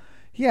sure.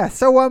 Yeah,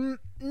 so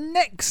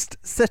next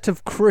set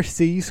of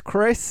Chrissies,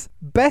 Chris.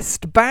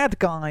 Best Bad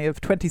Guy of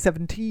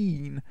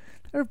 2017.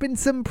 There have been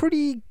some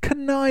pretty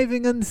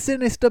conniving and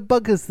sinister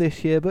buggers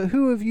this year, but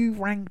who have you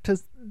ranked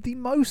as the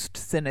most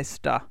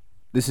sinister?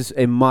 This is,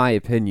 in my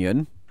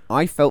opinion,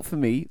 I felt for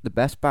me, the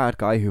best bad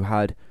guy who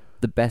had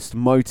the best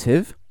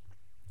motive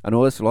and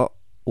all this lot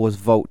was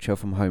Vulture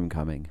from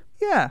Homecoming.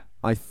 Yeah.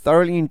 I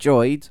thoroughly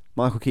enjoyed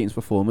Michael Keaton's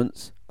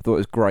performance. I thought it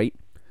was great.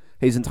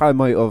 His entire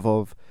motive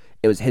of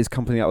it was his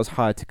company that was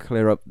hired to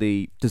clear up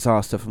the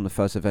disaster from the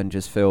first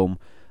Avengers film,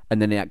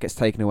 and then it gets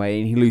taken away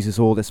and he loses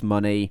all this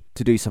money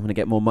to do something to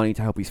get more money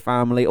to help his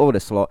family, all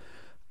this lot.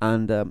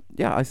 And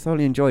I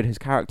thoroughly enjoyed his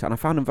character, and I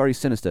found him very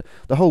sinister.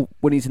 The whole,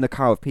 when he's in the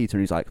car with Peter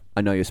and he's like,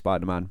 I know you're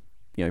Spider-Man,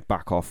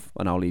 back off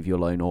and I'll leave you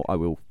alone or I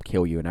will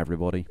kill you and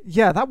everybody.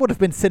 Yeah, that would have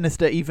been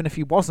sinister even if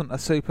he wasn't a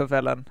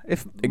supervillain.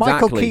 If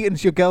Michael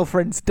Keaton's your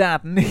girlfriend's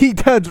dad and he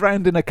turns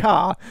around in a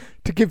car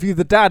to give you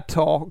the dad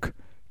talk,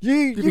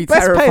 you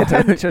best terrified. Pay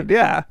attention,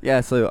 yeah.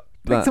 Yeah, so...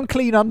 Pick some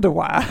clean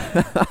underwear.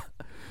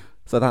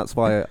 So that's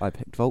why I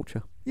picked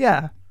Vulture.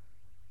 Yeah.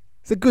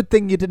 It's a good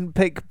thing you didn't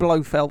pick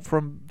Blofeld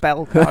from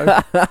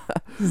Belko.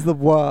 He's the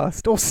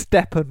worst. Or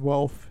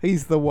Steppenwolf.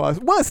 He's the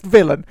worst. Worst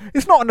villain.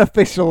 It's not an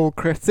official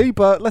Chrissy,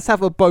 but let's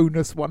have a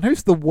bonus one.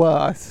 Who's the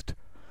worst?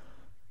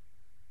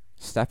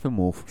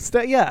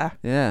 Steppenwolf. Yeah.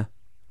 Yeah.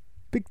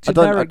 Big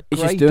generic he's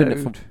grey just doing dude.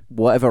 it for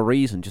whatever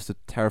reason, just to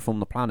terraform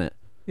the planet.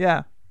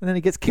 Yeah. And then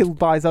he gets killed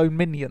by his own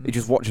minions. He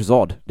just watches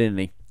Odd, didn't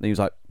he? And he was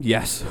like,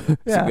 yes,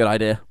 it's a good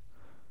idea.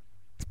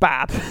 It's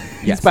bad.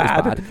 Yes, it's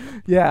bad.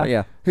 Yeah. But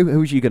yeah. Who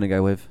was you going to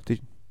go with?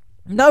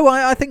 No,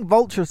 I think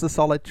Vulture's a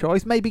solid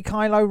choice. Maybe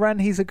Kylo Ren,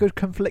 he's a good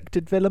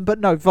conflicted villain. But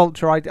no,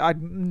 Vulture,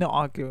 I'm not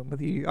arguing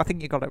with you. I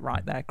think you got it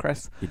right there,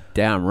 Chris. You're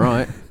damn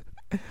right.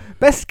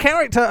 Best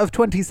character of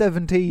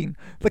 2017.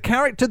 The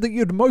character that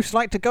you'd most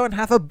like to go and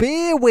have a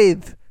beer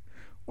with.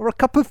 Or a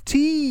cup of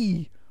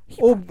tea.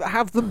 Or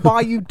have them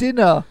buy you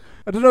dinner.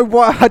 I don't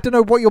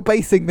know what you're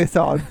basing this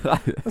on.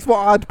 That's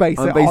what I'd base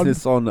it on. I'm basing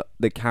this on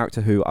the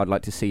character who I'd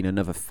like to see in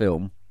another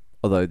film,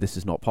 although this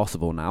is not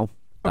possible now.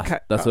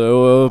 That's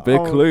a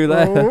big clue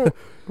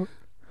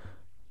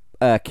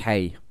there.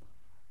 K.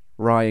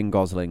 Ryan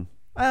Gosling.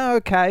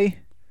 Okay.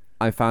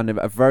 I found him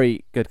a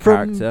very good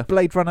From character.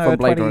 Blade Runner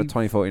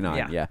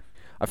 2049, yeah.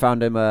 I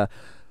found him, I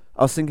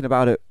was thinking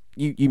about it,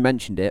 you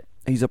mentioned it,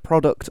 he's a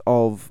product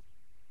of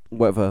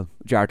whatever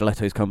Jared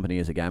Leto's company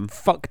is again.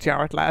 Fuck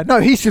Jared Leto.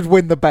 No, he should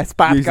win the best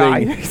bad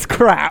guy. He's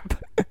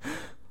crap.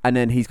 And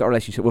then he's got a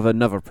relationship with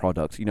another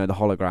product, the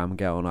hologram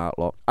girl and that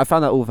lot. I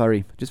found that all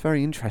very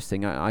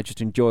interesting. I just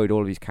enjoyed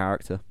all of his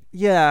character.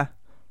 Yeah.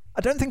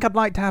 I don't think I'd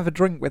like to have a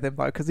drink with him,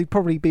 though, because he'd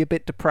probably be a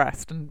bit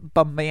depressed and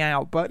bum me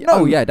out. But no.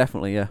 Oh, yeah,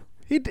 definitely, yeah.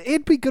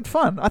 He'd be good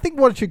fun. I think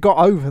once you got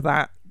over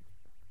that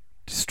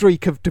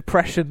streak of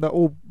depression that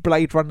all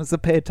Blade Runners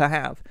appeared to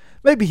have,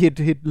 maybe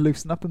he'd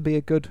loosen up and be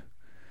a good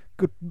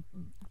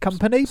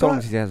company. So long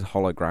as he has a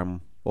hologram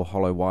or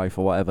hollow wife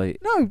or whatever.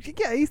 No,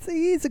 yeah,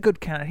 he's a good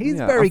character. He's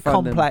very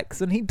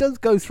complex, and he does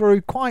go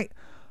through quite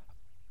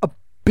a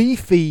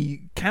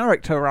beefy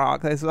character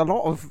arc. There's a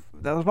lot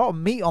of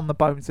meat on the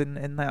bones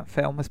in that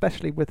film,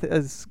 especially with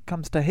as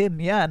comes to him.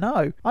 Yeah,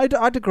 no,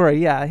 I'd agree.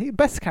 Yeah,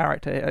 best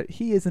character.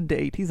 He is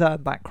indeed. He's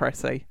earned that,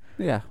 Chrissy.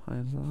 Yeah,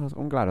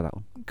 I'm glad of that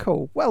one.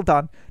 Cool, well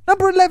done.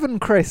 Number 11,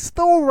 Chris.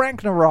 Thor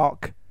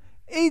Ragnarok.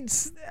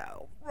 It's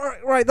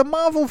right. The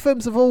Marvel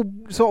films have all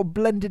sort of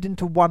blended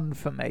into one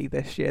for me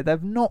this year.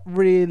 They've not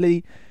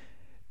really.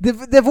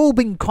 They've all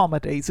been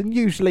comedies, and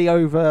usually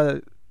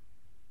over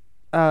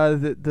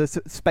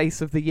the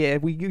space of the year,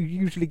 we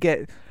usually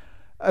get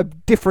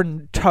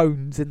different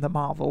tones in the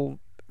Marvel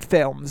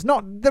films.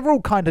 They're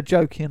all kind of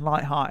jokey and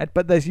lighthearted,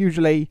 but there's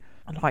usually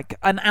like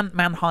an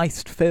Ant-Man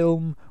heist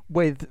film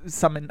with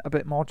something a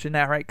bit more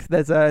generic.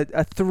 There's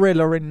a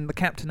thriller in the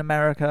Captain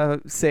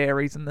America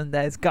series, and then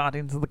there's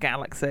Guardians of the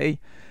Galaxy,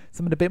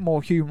 something a bit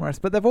more humorous,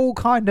 but they've all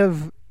kind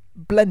of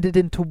blended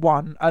into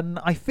one, and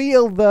I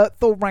feel that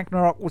Thor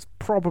Ragnarok was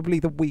probably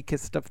the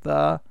weakest of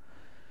the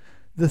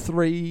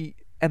three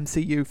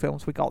MCU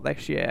films we got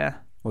this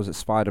year. Was it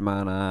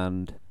Spider-Man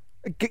and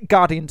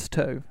Guardians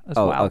 2 as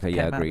Oh, well. okay,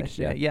 yeah, came out agreed, this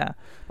year, yeah. yeah.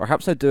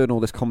 Perhaps they're doing all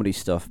this comedy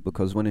stuff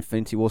because when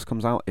Infinity Wars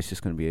comes out, it's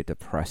just going to be a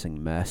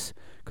depressing mess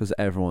because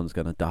everyone's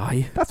going to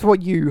die. That's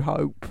what you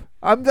hope.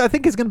 I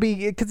think it's going to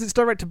be, because it's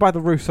directed by the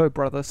Russo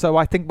brothers, so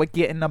I think we're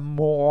getting a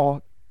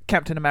more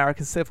Captain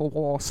America Civil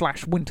War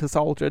 / Winter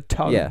Soldier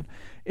tone Yeah.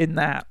 in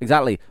that.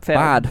 Exactly. Film.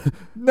 Bad.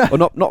 No. Or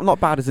not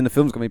bad as in the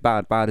film's going to be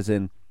bad. Bad as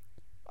in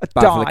A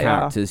bad for the dire-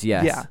 characters,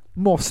 yes. Yeah,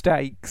 more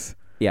stakes.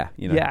 Yeah,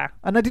 you know. Yeah,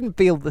 and I didn't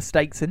feel the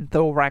stakes in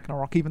Thor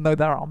Ragnarok, even though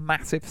there are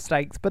massive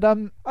stakes. But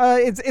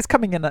it's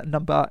coming in at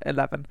number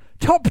 11.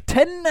 Top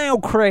 10 now,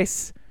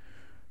 Chris.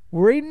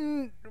 We're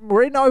in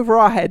over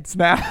our heads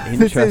now.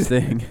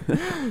 Interesting.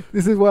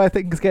 This is where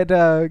things get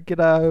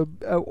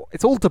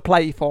it's all to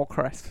play for,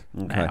 Chris.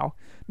 Okay. Now,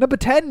 number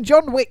 10,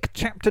 John Wick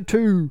Chapter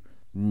 2.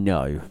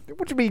 No.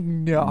 What do you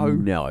mean no?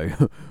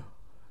 No.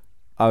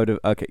 I would have.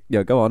 Okay,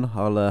 yeah, go on.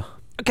 I'll.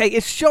 Okay,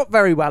 it's shot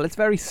very well. It's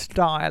very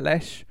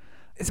stylish.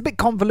 It's a bit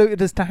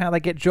convoluted as to how they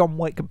get John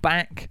Wick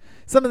back.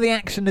 Some of the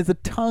action is a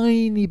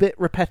tiny bit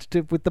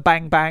repetitive with the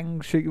bang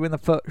bang, shoot you in the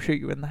foot, shoot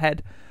you in the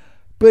head,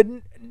 but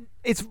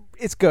it's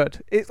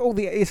good.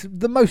 It's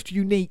the most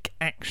unique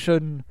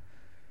action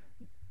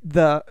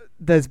that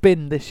there's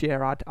been this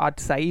year. I'd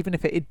say, even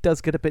if it does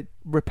get a bit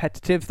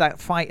repetitive. That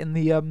fight in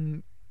the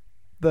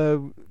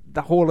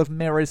Hall of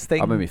Mirrors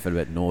thing. That made me feel a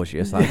bit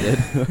nauseous. I did.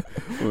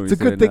 It's a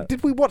good thing.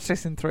 Did we watch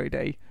this in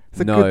 3D?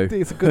 No.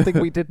 It's a good thing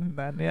we didn't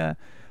then. Yeah.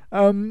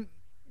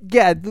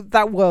 Yeah,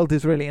 that world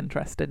is really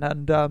interesting,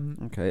 and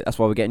Okay, that's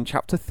why we're getting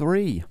Chapter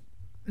 3.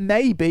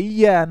 maybe,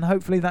 yeah, and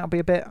hopefully that'll be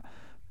a bit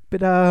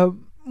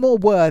more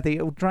worthy.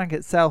 It'll drag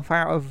itself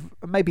out of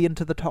maybe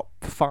into the top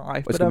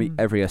 5. It's going to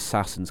be every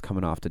assassin's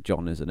coming after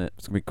John, isn't it?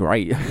 It's going to be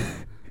great.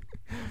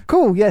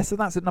 Cool, yeah, so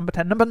that's at number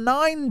 10. Number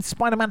 9,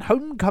 Spider-Man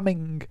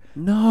Homecoming.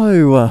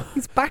 No.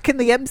 He's back in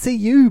the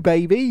MCU,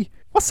 baby.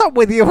 What's up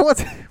with you? Would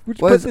you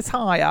put this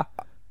higher?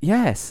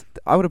 Yes,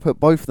 I would have put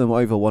both of them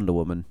over Wonder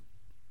Woman.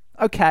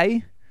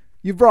 Okay,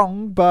 you're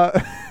wrong,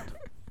 but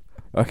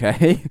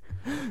Okay.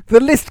 the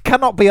list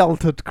cannot be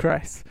altered,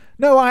 Chris.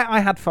 No, I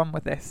had fun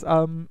with this.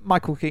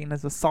 Michael Keaton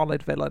is a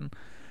solid villain,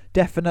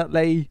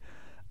 definitely.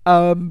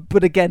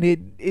 But again,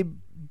 it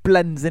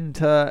blends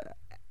into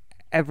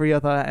every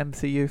other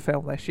MCU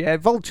film this year.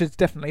 Vulture's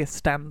definitely a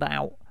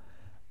standout,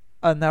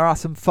 and there are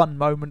some fun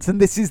moments.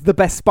 And this is the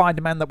best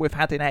Spider-Man that we've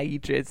had in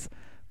ages.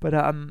 But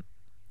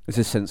This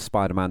is since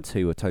Spider-Man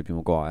 2 with Tobey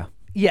Maguire.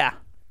 yeah,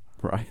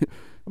 Right.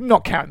 I'm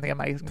not counting the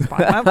Amazing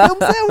Spider-Man films.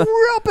 They're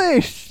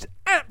rubbish,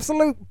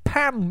 absolute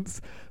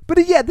pants.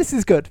 But yeah, this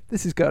is good.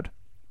 This is good.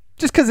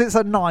 Just because it's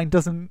a 9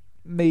 doesn't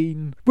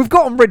mean we've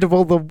gotten rid of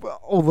all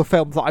the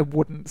films that I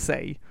wouldn't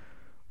see.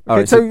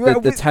 Okay, Okay, so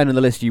the 10 on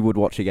the list you would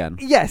watch again?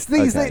 Yes,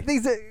 these Okay.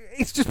 are.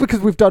 It's just because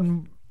we've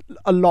done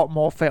a lot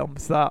more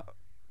films that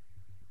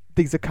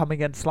these are coming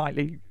in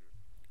slightly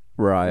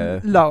Right.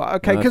 lower.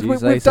 Okay, if because you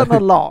say we've done so. a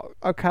lot.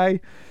 Okay,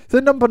 so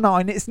number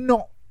 9, it's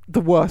not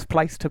the worst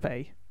place to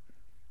be.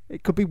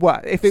 It could be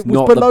worse if it It's was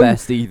not below. the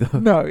best either.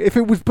 No, if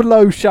it was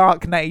below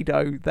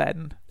Sharknado,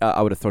 then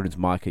I would have thrown his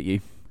mic at you.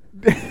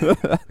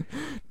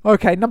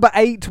 okay. Number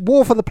 8,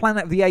 War for the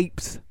Planet of the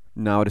Apes.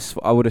 No,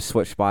 I would have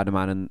switched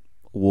Spider-Man and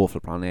War for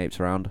the Planet of the Apes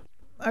around.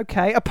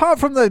 Okay, apart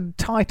from the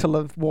title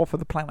of War for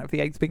the Planet of the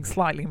Apes being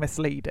slightly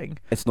misleading,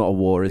 It's not a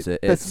war, is it?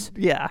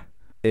 yeah.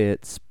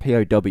 It's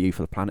POW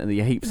for the Planet of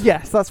the Apes.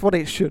 Yes, that's what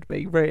it should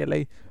be,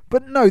 really.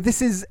 But no,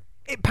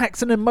 it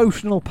packs an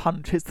emotional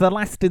punch. It's the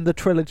last in the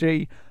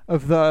trilogy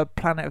of the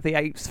Planet of the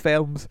Apes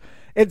films.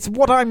 It's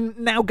what I'm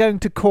now going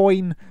to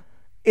coin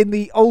in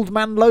the Old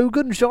Man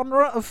Logan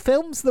genre of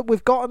films that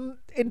we've gotten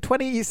in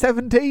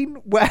 2017,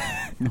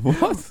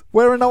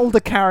 where an older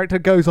character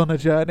goes on a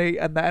journey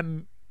and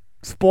then,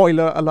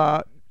 spoiler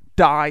alert,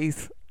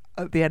 dies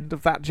at the end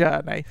of that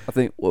journey. I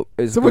think.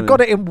 We've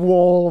got it in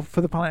War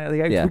for the Planet of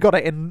the Apes. Yeah. We got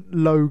it in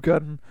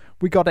Logan.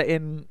 We got it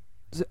in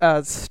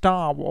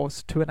Star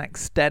Wars to an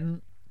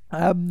extent. He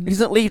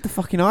doesn't leave the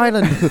fucking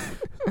island.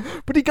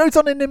 But he goes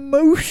on an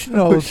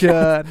emotional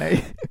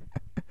journey.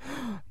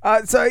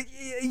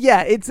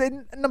 Yeah, it's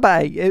in number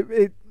 8.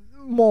 It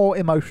more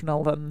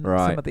emotional than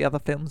Right. some of the other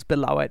films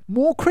below it.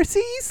 More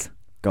Chrissies?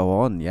 Go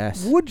on,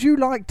 yes. Would you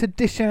like to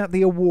dish out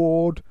the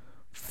award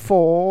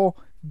for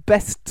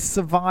Best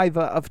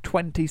Survivor of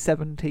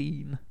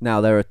 2017?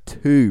 Now there are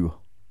 2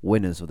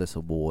 winners of this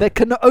award. There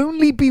can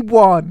only be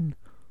one.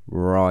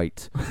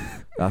 Right.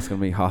 That's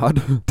gonna be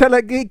hard.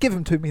 Give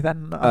them to me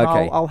then, and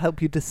Okay. I'll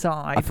help you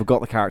decide. I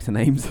forgot the character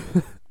names.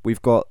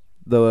 We've got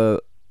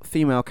the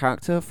female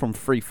character from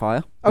Free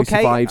Fire who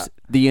Okay, survives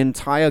the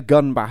entire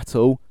gun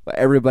battle, but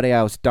everybody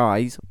else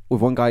dies,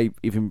 with one guy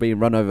even being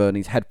run over and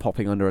his head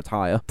popping under a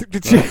tyre.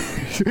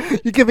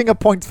 You're giving her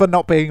points for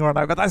not being run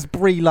over. That's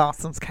Brie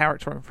Larson's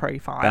character in Free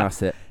Fire.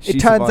 That's it. She It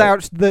turns survived-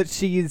 out that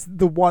she is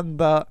the one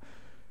that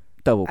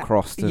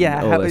double-crossed and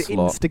all this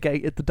lot.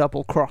 instigated the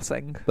double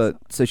crossing. But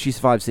so she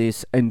survives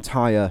this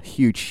entire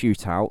huge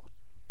shootout.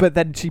 But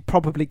then she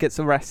probably gets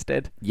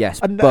arrested. Yes,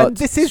 And but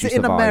this is she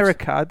in survives.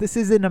 America. This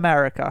is in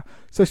America.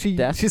 So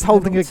Death she's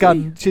holding a penalty.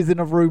 gun. She's in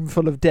a room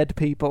full of dead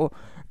people.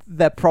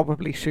 they're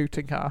probably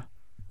shooting her.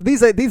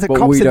 These are But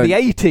cops we in don't- the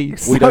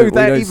 80s, we so don't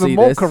they're see even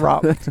more this.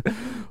 corrupt.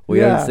 We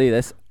Yeah. don't see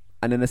this.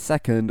 And then the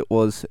second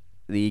was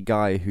the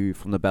guy who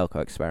from the Belko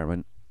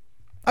experiment.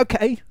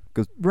 Okay.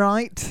 'Cause-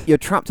 Right. You're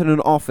trapped in an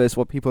office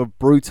where people are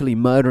brutally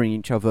murdering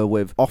each other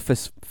with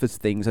office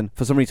things, and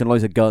for some reason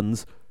loads of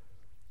guns.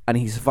 And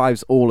he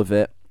survives all of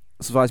it.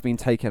 Survives being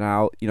taken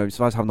out.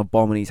 Survives having a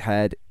bomb in his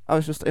head. I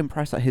was just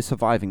impressed at his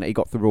surviving, that he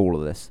got through all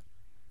of this.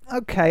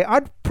 Okay,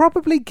 I'd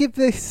probably give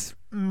this...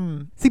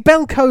 See,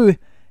 Belko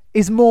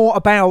is more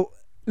about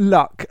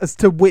luck as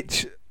to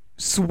which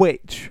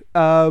switch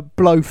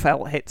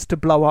Blofeld hits to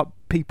blow up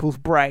people's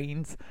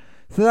brains.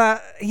 So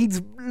that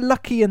he's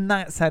lucky in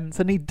that sense,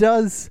 and he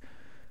does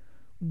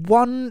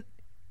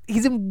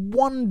he's in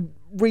one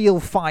real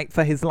fight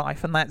for his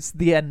life, and that's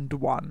the end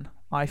one,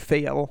 I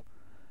feel.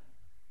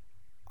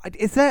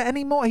 Is there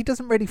any more? He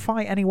doesn't really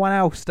fight anyone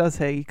else, does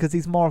he? Because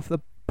he's more of the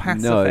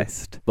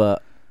pacifist.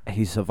 But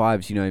he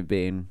survives,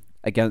 being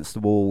against the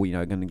wall,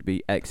 going to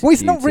be executed. Well,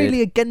 he's not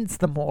really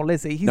against them all,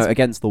 is he? He's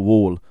against the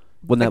wall.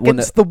 When they're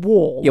the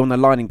wall. when they're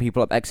lining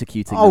people up,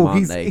 executing them,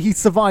 aren't they? He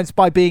survives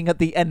by being at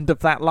the end of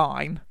that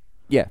line.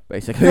 Yeah,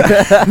 basically.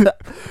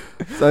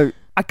 So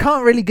I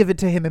can't really give it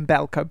to him in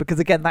Belko because,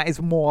 again, that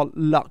is more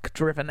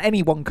luck-driven.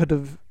 Anyone could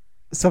have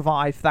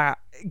survived that,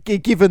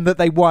 given that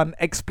they weren't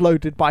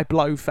exploded by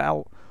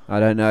Blofeld. I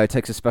don't know. It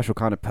takes a special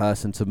kind of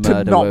person to To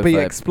murder not with be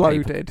a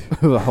exploded.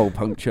 with a hole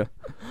puncture.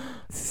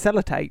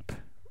 Sellotape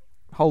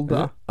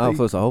holder. Oh, I thought it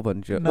was a whole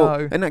bunch. No. Well,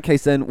 in that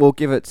case, then we'll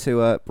give it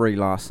to Brie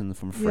Larson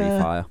from Free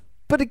Yeah. Fire.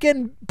 But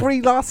again,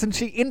 Brie Larson,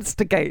 she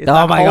instigated Oh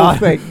that my whole God.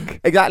 thing.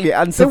 Exactly,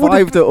 and There would've-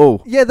 survived it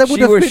all. Yeah, there would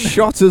She have was been...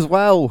 shot as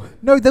well.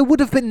 No, there would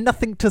have been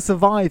nothing to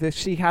survive if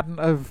she hadn't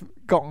have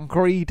gotten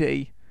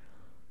greedy.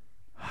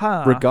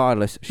 Huh.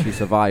 Regardless, she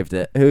survived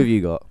it. Who have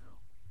you got?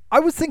 I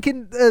was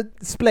thinking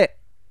Split.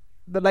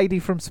 The lady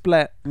from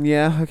Split.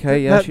 Yeah,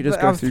 okay, yeah, she does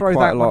go I'll through throw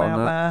quite that a lot one on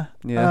out that.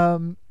 there. Yeah.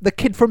 The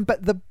kid from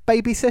the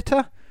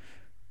babysitter.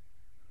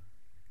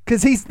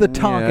 Because he's the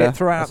target Yeah,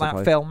 throughout I that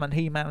suppose. film, and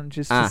he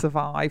manages to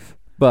survive.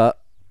 But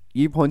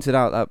you pointed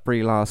out that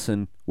Brie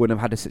Larson wouldn't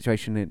have had a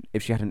situation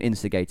if she hadn't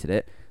instigated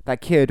it. That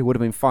kid would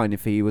have been fine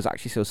if he was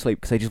actually still asleep,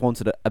 because they just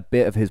wanted a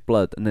bit of his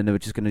blood, and then they were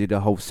just going to do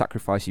the whole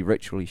sacrificey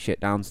ritually shit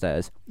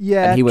downstairs.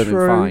 Yeah, And he would have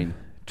true. been fine.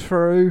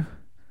 True.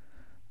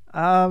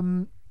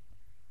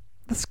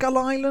 The Skull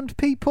Island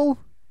people?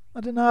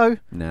 I don't know.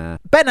 Nah.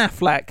 Ben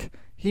Affleck.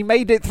 He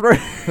made it through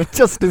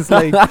Justice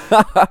League.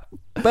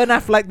 Ben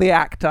Affleck, the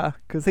actor,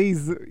 because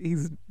he's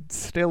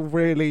still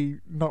really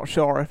not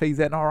sure if he's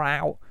in or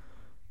out.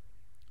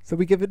 So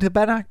we give it to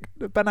Ben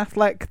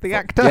Affleck, the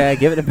actor. Yeah,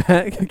 give it to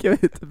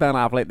Ben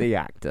Affleck, the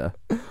actor.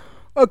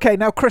 Okay,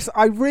 now Chris,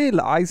 I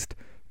realised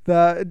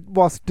that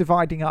whilst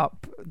dividing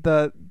up,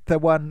 there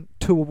weren't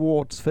 2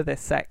 awards for this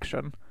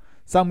section,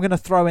 so I'm going to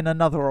throw in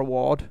another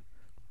award.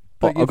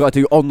 But I've got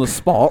to do on the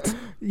spot.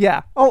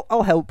 Yeah,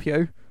 I'll help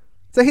you.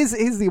 So here's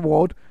the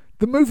award: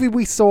 the movie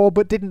we saw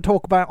but didn't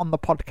talk about on the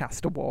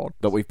podcast award.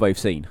 That we've both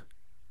seen.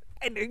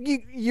 And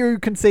you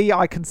can see,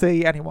 I can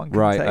see, anyone can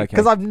Right, see. okay.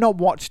 Because I've not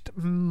watched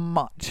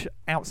much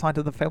outside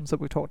of the films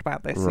that we've talked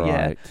about this year.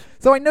 Right.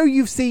 So I know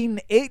you've seen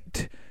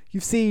It,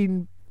 you've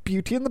seen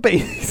Beauty and the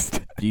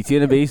Beast, Beauty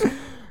and the Beast,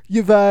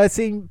 you've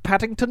seen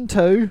Paddington 2.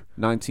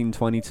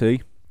 1922.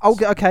 Oh,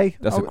 okay.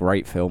 That's a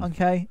great film.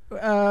 Okay.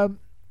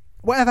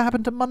 Whatever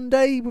Happened to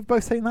Monday? We've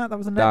both seen that. That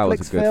was a Netflix That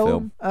was a good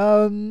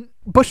film.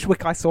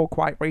 Bushwick I saw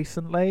quite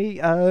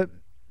recently.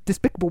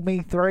 Despicable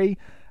Me 3.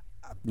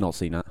 Not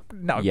seen that.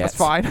 No, Yet. that's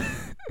fine.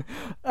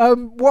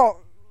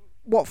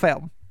 What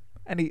film?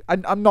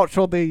 I'm not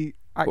sure the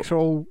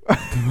actual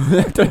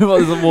I don't know what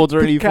this award's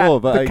really for,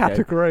 but the okay.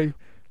 category.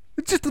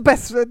 It's just the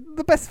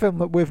best film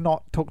that we've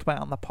not talked about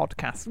on the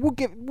podcast. We'll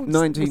say it's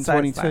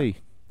 1922.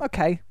 that.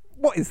 Okay,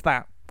 what is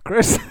that,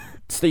 Chris?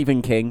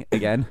 Stephen King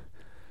again,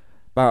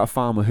 about a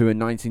farmer who in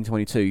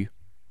 1922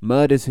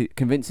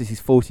 convinces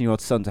his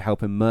 14-year-old son to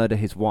help him murder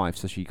his wife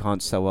so she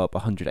can't sell up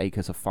 100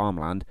 acres of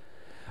farmland,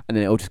 and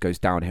then it all just goes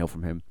downhill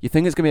from him. You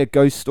think it's going to be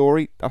a ghost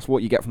story? That's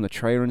what you get from the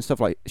trailer and stuff,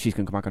 like she's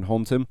going to come back and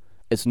haunt him.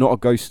 It's not a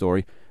ghost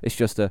story. It's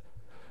just a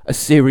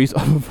series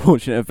of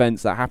unfortunate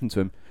events that happen to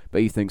him,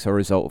 but he thinks are a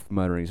result of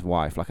murdering his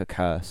wife, like a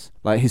curse.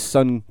 Like his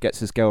son gets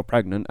his girl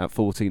pregnant at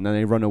 14, then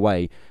they run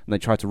away and they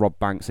try to rob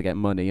banks to get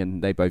money,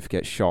 and they both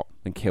get shot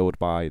and killed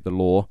by the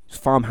law. His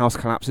farmhouse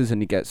collapses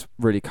and he gets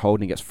really cold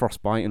and he gets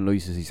frostbite and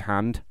loses his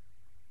hand.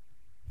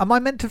 Am I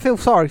meant to feel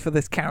sorry for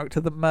this character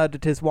that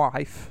murdered his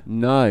wife?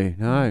 No.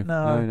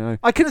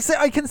 I can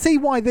see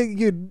why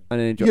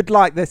you'd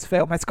like this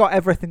film. It's got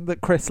everything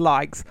that Chris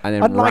likes. And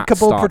then rats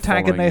Unlikable start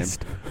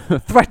protagonist,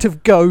 threat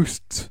of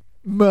ghosts,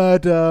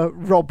 murder,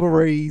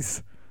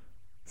 robberies,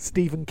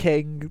 Stephen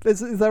King. Is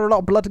there a lot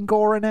of blood and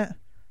gore in it?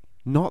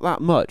 Not that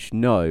much,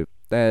 no.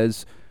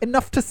 There's...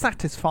 Enough to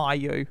satisfy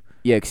you.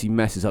 Yeah, because he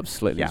messes up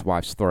slitting his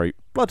wife's throat.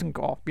 Blood and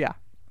gore, yeah.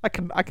 I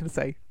can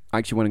see. I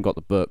actually went and got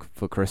the book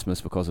for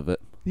Christmas because of it.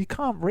 You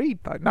can't read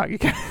though. No, you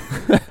can't.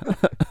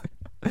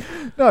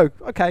 No,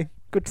 okay.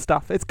 Good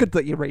stuff. It's good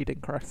that you're reading,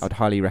 Chris. I'd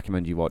highly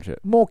recommend you watch it.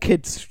 More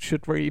kids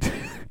should read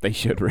They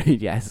should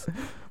read, yes.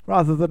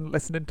 rather than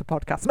listening to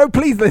podcasts. No,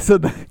 please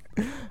listen.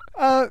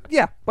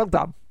 Yeah, well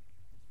done.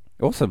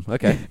 Awesome.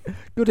 Okay.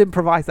 Good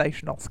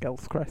improvisational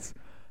skills, Chris.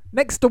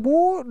 Next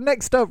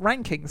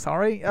ranking,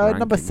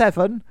 number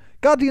 7,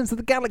 Guardians of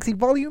the Galaxy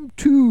Volume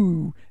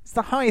 2. It's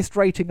the highest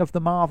rating of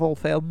the Marvel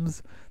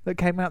films that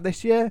came out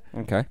this year.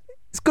 Okay.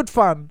 It's good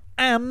fun,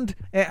 and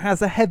it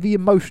has a heavy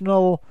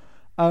emotional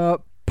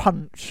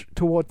punch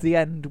towards the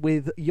end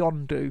with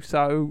Yondu,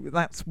 so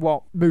that's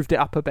what moved it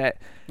up a bit.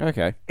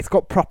 Okay. It's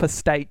got proper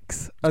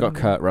stakes. It's got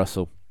Kurt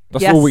Russell.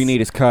 That's Yes. all we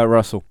need is Kurt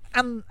Russell.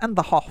 And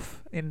the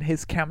Hoff in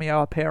his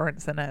cameo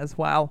appearance in it as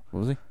well. What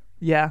was he?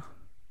 Yeah.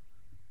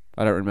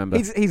 I don't remember.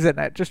 He's in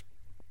it, just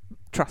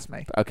trust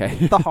me. Okay.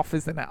 The Hoff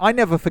is in it. I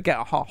never forget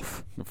a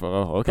Hoff.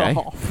 Oh, okay.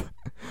 The Hoff.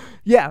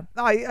 Yeah,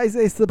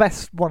 it's the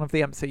best one of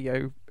the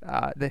MCU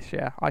this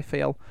year, I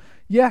feel.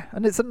 Yeah,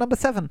 and it's at number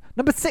 7.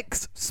 Number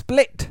 6,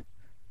 Split.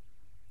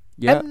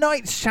 Yeah. M.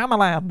 Night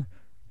Shyamalan.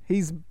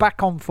 He's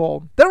back on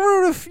form. There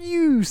are a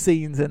few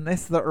scenes in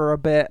this that are a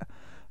bit...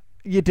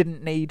 You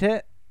didn't need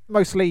it.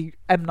 Mostly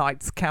M.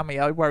 Night's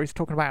cameo, where he's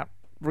talking about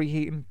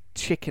reheating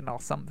chicken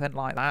or something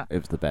like that. It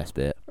was the best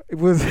bit. It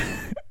was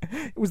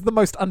it was the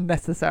most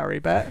unnecessary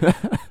bit.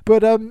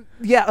 But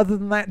yeah, other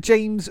than that,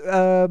 James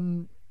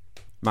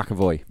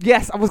McAvoy.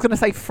 yes, I was going to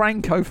say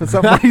Franco for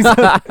some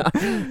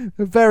reason.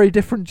 Very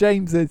different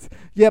Jameses.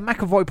 Yeah,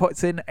 McAvoy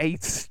puts in a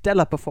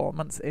stellar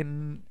performance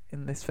in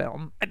this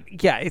film. And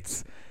yeah,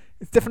 it's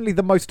definitely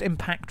the most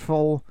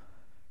impactful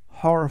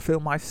horror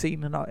film I've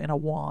seen in a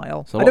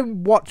while. So I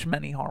don't watch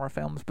many horror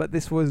films, but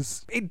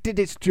it did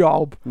its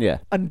job Yeah.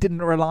 and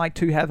didn't rely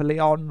too heavily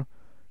on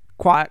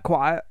quiet.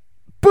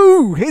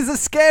 Boo! Here's a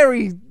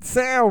scary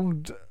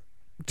sound,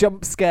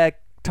 jump scare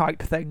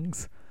type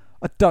things.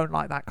 I don't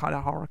like that kind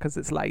of horror because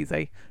it's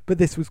lazy, but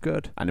this was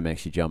good. And it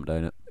makes you jump,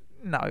 don't it?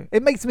 No,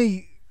 it makes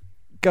me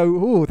go,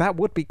 oh, that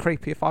would be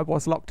creepy if I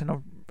was locked in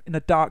a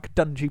dark,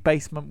 dungy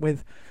basement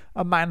with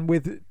a man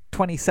with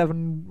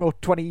 27 or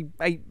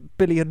 28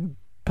 billion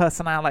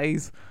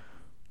personalities.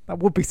 That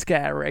would be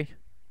scary.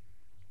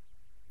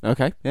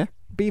 Okay, yeah.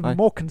 Be even Aye.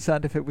 more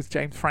concerned if it was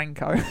James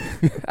Franco,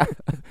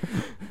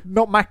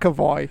 not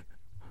McAvoy.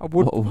 I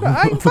would. Whoa.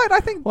 In fact, I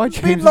think Why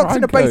being James locked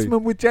in a Franco?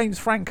 basement with James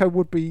Franco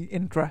would be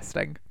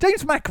interesting.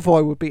 James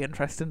McAvoy would be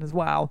interesting as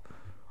well.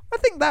 I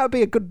think that would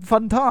be a good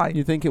fun time.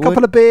 You think it Couple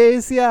would? of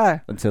beers,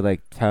 yeah. Until they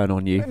turn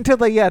on you. Until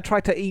they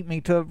try to eat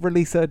me to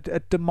release a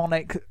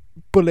demonic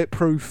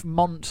bulletproof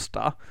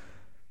monster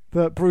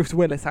that Bruce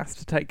Willis has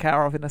to take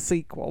care of in a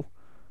sequel.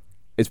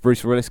 Is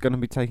Bruce Willis going to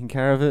be taking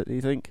care of it, do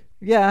you think?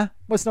 Yeah,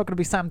 well, it's not going to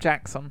be Sam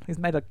Jackson. He's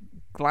made of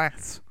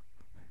glass,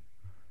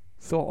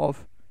 sort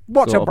of.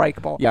 Watch Sort of.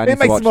 Unbreakable. Yeah, I it need to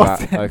makes watch more that.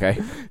 sense. Okay.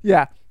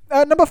 Yeah.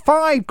 Number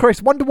 5,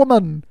 Chris, Wonder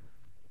Woman.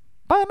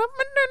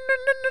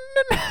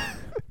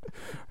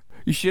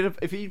 You should have,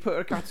 if you put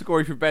a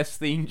category for best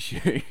theme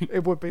tune.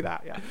 It would be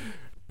that, yeah.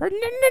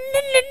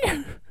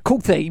 Cool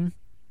theme,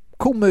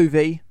 cool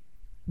movie.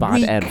 Bad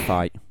weak, end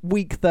fight.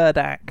 weak third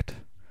act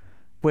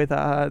with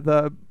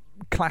the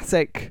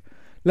classic,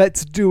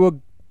 let's do a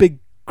big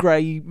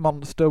grey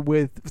monster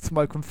with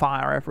smoke and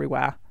fire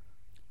everywhere.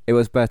 It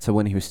was better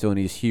when he was still in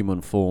his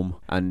human form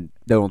and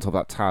they were on top of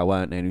that tower,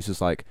 weren't they? And he was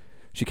just like,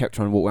 she kept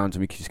trying to walk around to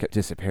me, she just kept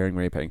disappearing,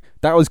 reappearing.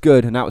 That was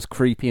good and that was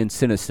creepy and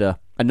sinister.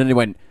 And then they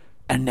went,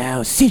 and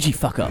now CG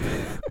fuck up.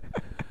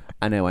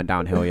 And it went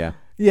downhill, yeah.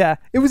 Yeah,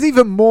 it was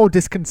even more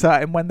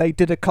disconcerting when they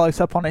did a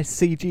close-up on his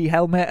CG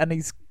helmet and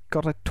he's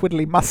got a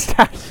twiddly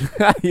mustache.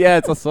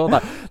 Yes, I saw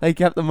that. They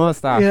kept the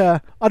mustache. Yeah,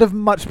 I'd have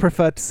much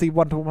preferred to see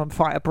Wonder Woman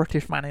fight a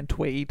British man in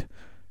tweed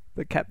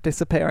that kept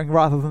disappearing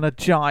rather than a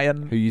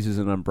giant, Who uses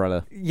an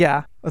umbrella.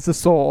 yeah, as a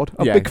sword.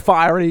 A Yeah. big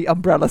fiery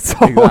umbrella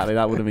sword. Exactly,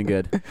 that would have been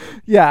good.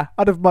 Yeah,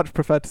 I'd have much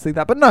preferred to see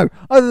that. But no,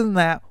 other than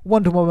that,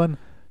 Wonder Woman,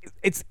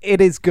 it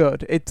is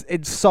good.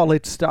 It's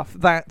solid stuff.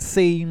 That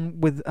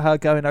scene with her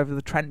going over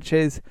the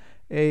trenches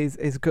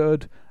is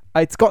good.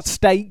 It's got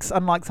stakes,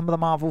 unlike some of the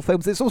Marvel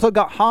films. It's also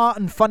got heart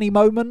and funny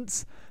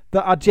moments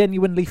that are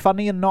genuinely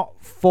funny and not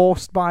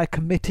forced by a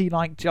committee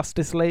like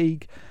Justice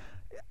League.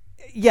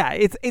 Yeah,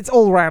 it's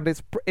all round.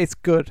 It's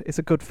good. It's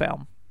a good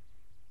film.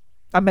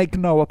 I make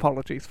no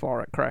apologies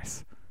for it,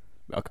 Chris.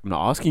 I'm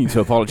not asking you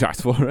to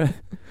apologise for it.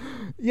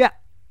 Yeah.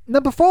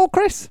 Number 4,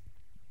 Chris?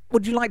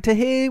 Would you like to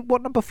hear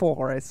what number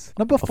 4 is?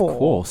 Number 4. Of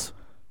course.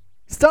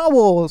 Star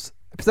Wars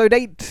Episode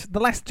 8, The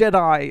Last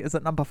Jedi, is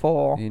at number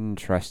 4.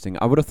 Interesting.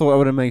 I would have thought I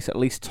would have made at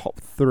least top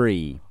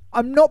 3.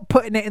 I'm not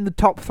putting it in the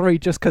top 3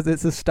 just because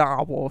it's a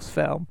Star Wars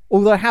film.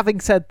 Although,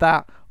 having said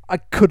that, I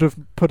could have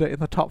put it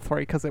in the top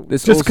 3 because it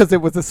was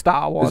it was a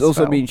Star Wars This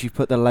also film. means you've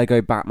put the Lego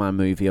Batman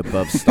movie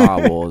above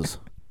Star Wars.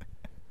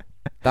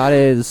 That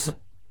is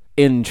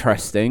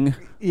interesting.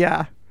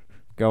 Yeah.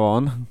 Go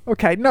on.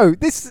 Okay, no,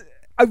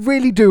 I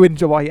really do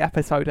enjoy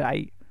Episode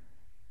 8.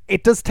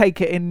 It does take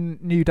it in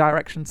new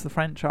directions, the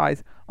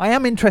franchise. I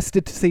am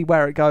interested to see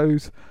where it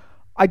goes.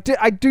 I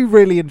do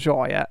really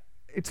enjoy it.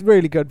 It's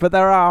really good, but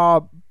there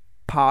are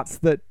parts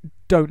that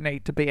don't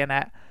need to be in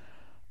it.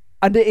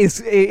 and it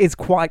is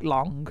quite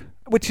long,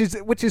 which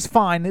is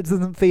fine. It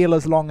doesn't feel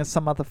as long as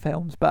some other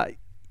films, but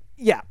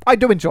yeah, I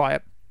do enjoy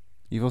it.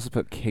 You've also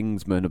put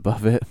Kingsman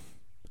above it,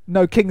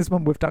 No,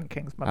 Kingsman, we've done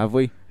Kingsman. have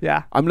we?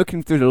 Yeah. I'm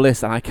looking through the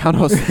list and I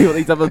cannot see what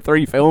these other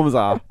 3 films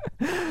are.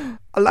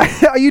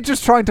 Are you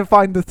just trying to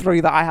find the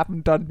 3 that I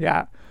haven't done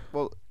yet?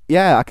 Well,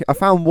 yeah, I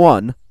found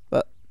one,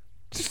 but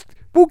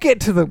We'll get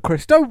to them,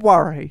 Chris. Don't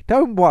worry.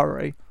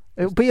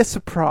 It'll be a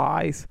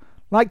surprise.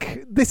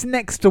 Like this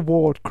next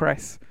award,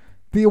 Chris.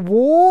 The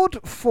award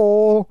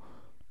for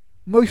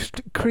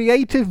most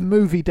creative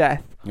movie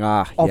death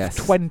of yes,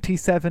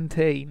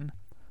 2017.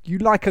 You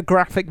like a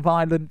graphic,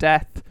 violent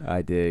death.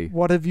 I do.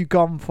 What have you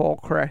gone for,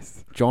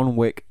 Chris? John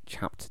Wick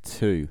Chapter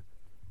 2,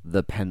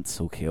 The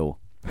Pencil Kill.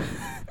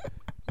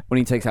 When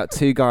he takes out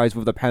 2 guys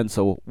with a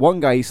pencil, one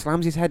guy he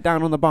slams his head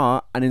down on the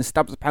bar and then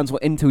stabs the pencil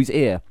into his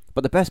ear.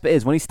 But the best bit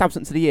is when he stabs it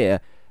into the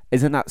ear,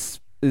 is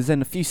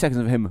in a few seconds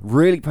of him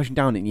really pushing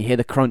down it, and you hear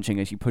the crunching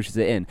as he pushes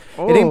it in.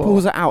 Oh. He then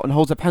pulls it out and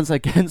holds the pencil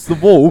against the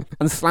wall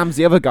and slams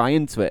the other guy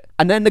into it.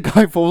 And then the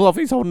guy falls off.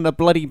 He's holding a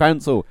bloody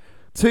pencil.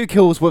 2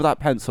 kills with that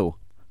pencil.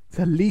 It's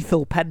a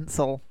lethal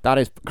pencil. That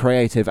is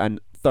creative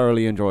and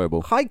thoroughly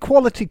enjoyable. High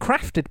quality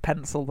crafted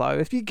pencil, though.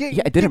 If you get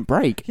Yeah, it didn't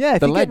break. Yeah, if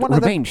the you get lead one of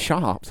them- remained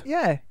sharp.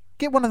 Yeah,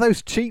 get one of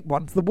those cheap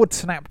ones. The wood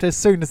snapped as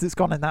soon as it's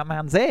gone in that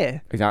man's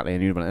ear. Exactly,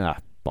 and you'd be like,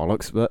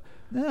 bollocks, but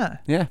Yeah.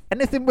 yeah.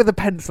 Anything with a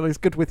pencil is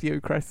good with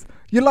you, Chris.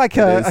 You like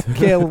a It is.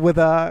 kill with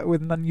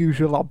an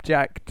unusual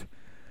object.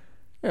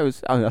 I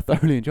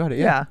thoroughly enjoyed it,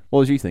 yeah. Yeah. What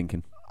was you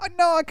thinking? I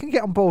know I can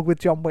get on board with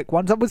John Wick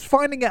ones. I was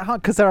finding it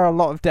hard because there are a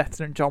lot of deaths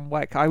in John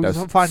Wick. I was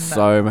There's finding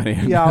so many.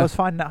 yeah, I was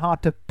finding it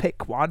hard to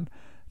pick one.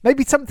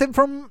 Maybe something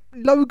from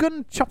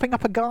Logan, chopping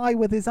up a guy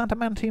with his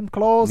adamantium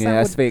claws. Yeah, that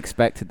that's would- to be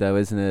expected though,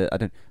 isn't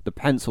it? The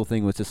pencil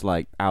thing was just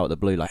like out of the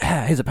blue, like,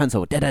 here's a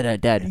pencil,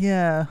 dead.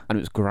 Yeah. And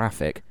it was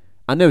graphic.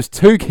 And there was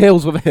 2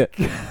 kills with it.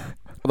 That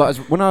was,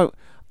 when I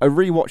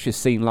rewatched this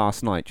scene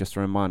last night just to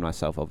remind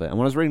myself of it, and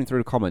when I was reading through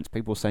the comments,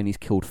 people were saying he's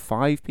killed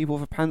 5 people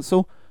with a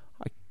pencil.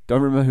 I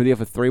don't remember who the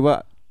other 3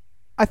 were.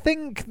 I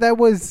think there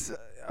was,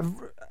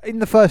 in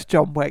the first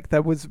John Wick,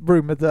 there was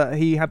rumour that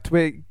he had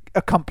to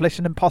accomplish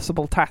an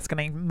impossible task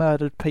and he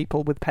murdered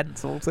people with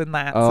pencils in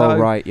that. Oh, so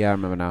right, yeah, I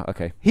remember now.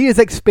 Okay. he is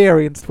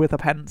experienced with a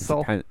He's a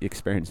pencil.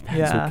 experienced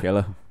pencil Yeah.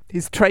 killer.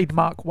 His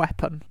trademark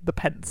weapon, the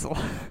pencil.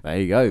 There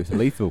you go, it's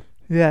lethal.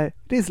 Yeah, it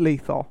is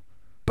lethal.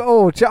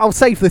 But I'll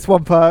save this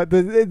one for...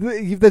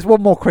 there's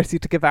one more Chrissy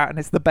to give out, and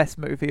it's the best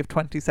movie of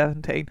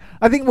 2017.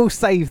 I think we'll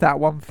save that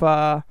one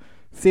for...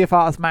 see if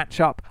ours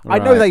match up. I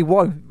know Right. they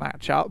won't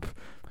match up.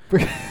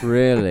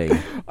 Really?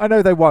 I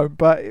know they won't,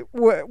 but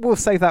we'll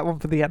save that one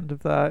for the end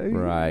of the...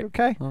 Right.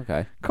 Okay?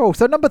 Okay. Cool.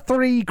 So number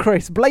 3,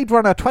 Chris. Blade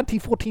Runner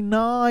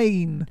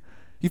 2049.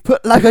 You've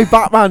put Lego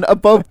Batman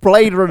above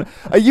Blade Runner.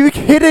 Are you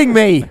kidding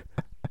me?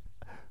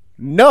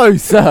 No,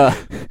 sir.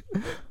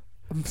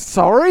 I'm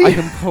sorry? I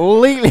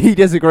completely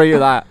disagree with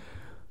that.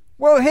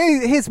 Well,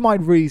 here's my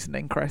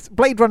reasoning, Chris.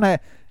 Blade Runner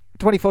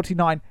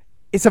 2049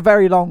 is a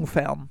very long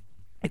film.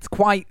 It's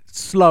quite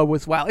slow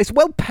as well. It's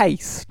well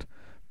paced,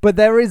 but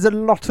there is a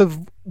lot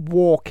of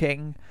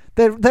walking.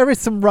 There is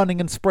some running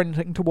and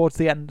sprinting towards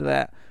the end of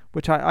it,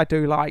 which I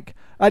do like.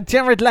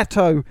 Jared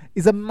Leto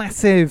is a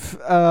massive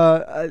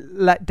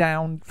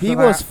letdown. For He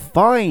that. was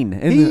fine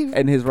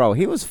in his role.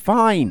 He was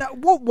fine. No,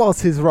 what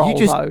was his role? You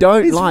just though?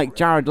 don't His- like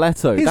Jared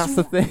Leto. his- That's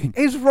the thing.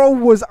 His role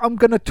was, I'm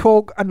going to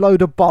talk and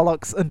load of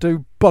bollocks and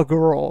do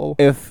bugger all.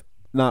 If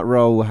that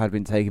role had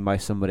been taken by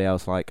somebody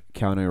else like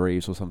Keanu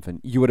Reeves or something,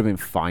 you would have been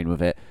fine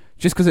with it.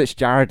 Just because it's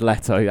Jared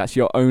Leto, that's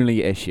your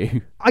only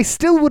issue. I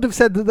still would have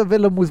said that the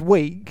villain was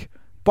weak,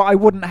 but I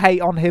wouldn't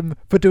hate on him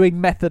for doing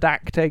method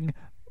acting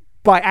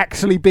by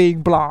actually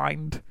being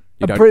blind.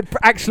 You And don't-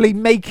 actually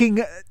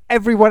making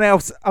everyone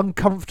else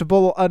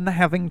uncomfortable and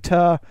having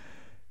to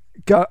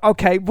go,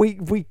 okay,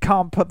 we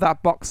can't put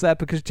that box there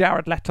because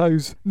Jared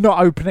Leto's not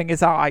opening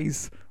his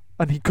eyes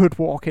and he could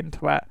walk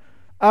into it.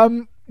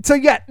 So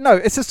yeah, no,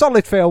 it's a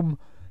solid film.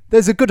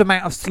 There's a good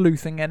amount of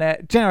sleuthing in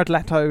it. Jared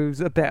Leto's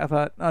a bit of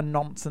a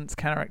nonsense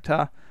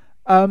character.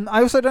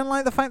 I also don't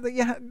like the fact that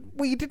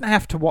you didn't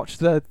have to watch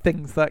the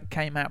things that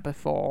came out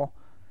before.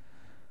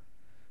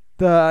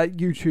 The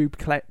YouTube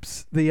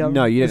clips, No,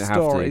 you the didn't have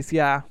to. stories,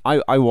 yeah.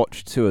 I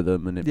watched 2 of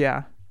them and it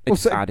Yeah.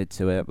 just Also, added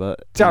to it,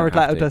 but Jared you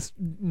don't have Leto to. does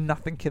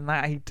nothing in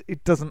that.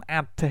 It doesn't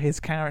add to his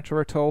character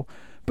at all.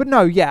 But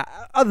no, yeah.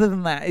 Other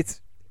than that, it's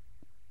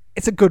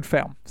a good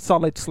film.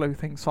 Solid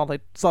sleuthing,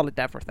 solid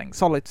everything,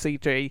 solid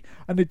CG,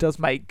 and it does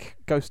make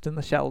Ghost in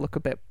the Shell look a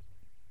bit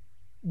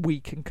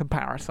weak in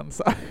comparison.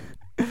 So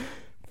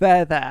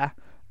there.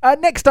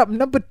 Next up,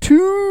 number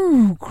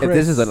 2, Chris. If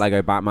this isn't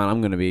Lego Batman,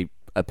 I'm going to be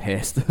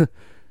pissed.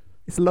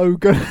 It's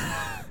Logan.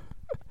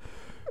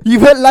 You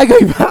put Lego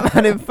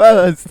Batman in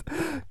first.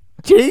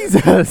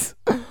 Jesus.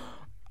 Can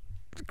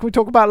we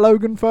talk about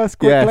Logan first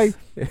quickly?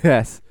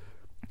 Yes.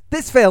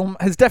 This film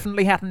has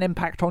definitely had an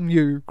impact on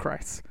you,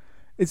 Chris.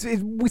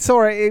 We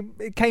saw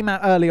it came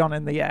out early on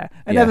in the year,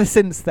 and Yeah. ever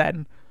since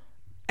then,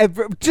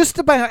 just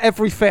about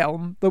every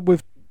film that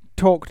we've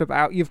talked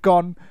about, you've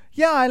gone,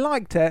 yeah, I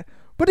liked it,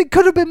 But it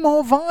could have been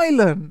more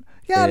violent.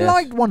 Yeah, I Yes.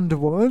 liked Wonder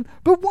Woman,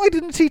 but why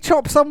didn't she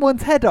chop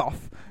someone's head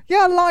off?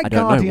 Yeah, I like I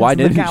don't know, Guardians why of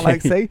the didn't she?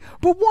 Galaxy,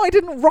 but why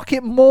didn't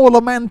Rocket maul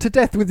a man to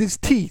death with his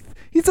teeth?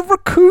 He's a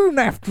raccoon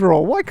after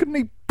all. Why couldn't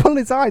he pull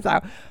his eyes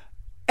out?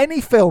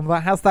 Any film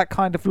that has that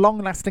kind of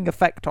long-lasting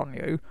effect on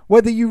you,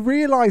 whether you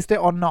realised it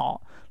or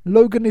not,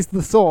 Logan is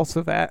the source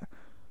of it.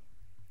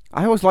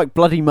 I always like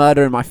bloody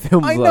murder in my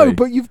films. I know,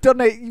 but you've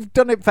done it. You've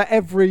done it for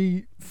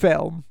every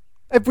film,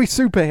 every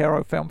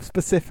superhero film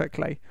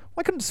specifically.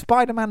 Why couldn't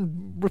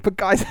Spider-Man rip a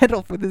guy's head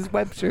off with his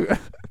web shooter?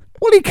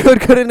 Well, he could,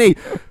 couldn't he?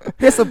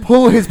 He has to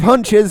pull his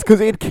punches because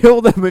he'd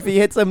kill them if he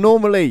hits them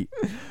normally.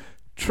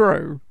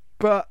 True,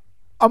 but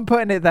I'm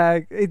putting it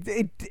there.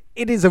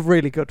 It is a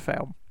really good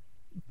film.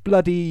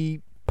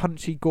 Bloody,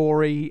 punchy,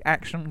 gory,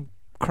 action,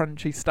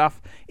 crunchy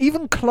stuff.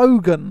 Even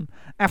Clogan,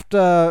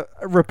 after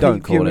repeat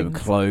Don't call him viewings,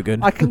 Clogan.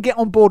 I can get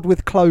on board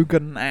with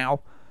Clogan now.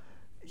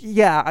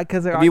 Yeah,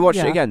 because Have you watched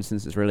it again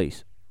since its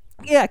release?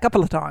 Yeah, a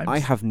couple of times. I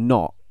have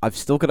not. I've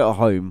still got it at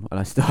home, and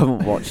I still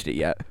haven't watched it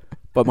yet.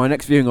 But my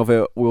next viewing of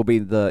it will be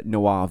the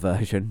noir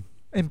version.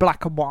 In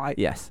black and white.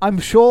 Yes, I'm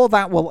sure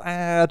that will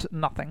add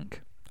nothing.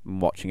 I'm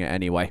watching it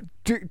anyway.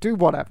 Do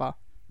whatever.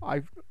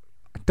 I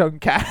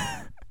don't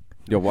care.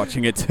 You're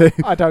watching it too?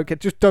 I don't care.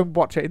 Just don't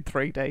watch it in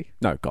 3D.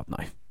 No, God, no.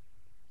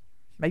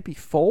 Maybe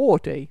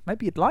 4D.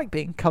 Maybe you'd like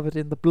being covered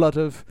in the blood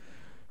of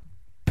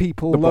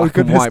people The black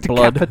Logan and has white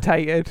blood.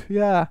 decapitated.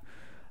 Yeah.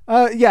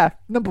 Yeah,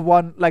 number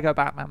one, Lego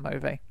Batman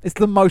movie. It's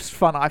the most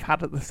fun I've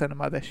had at the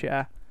cinema this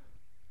year.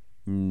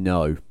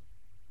 No.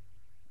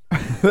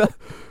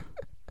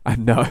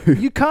 No.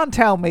 You can't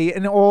tell me,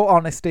 in all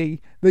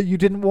honesty, that you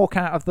didn't walk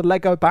out of the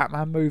Lego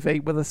Batman movie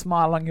with a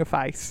smile on your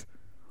face.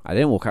 I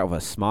didn't walk out with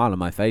a smile on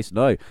my face,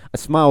 no. I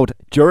smiled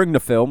during the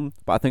film,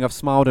 but I think I've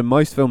smiled in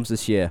most films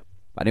this year.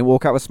 I didn't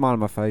walk out with a smile on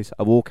my face.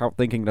 I walk out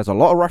thinking there's a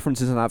lot of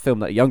references in that film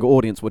that a younger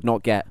audience would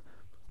not get.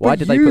 Why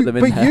did they put them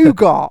in there? But you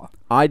got.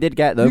 I did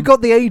get them. You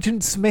got the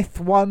Agent Smith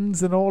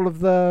ones and all of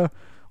the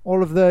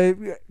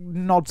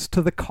nods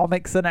to the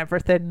comics and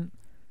everything.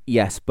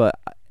 Yes, but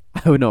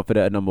I would not put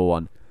it at number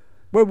one.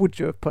 Where would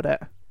you have put it?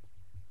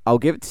 I'll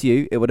give it to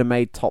you. It would have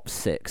made top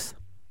 6.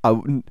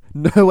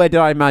 Nowhere did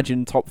I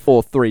imagine top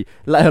 4, 3,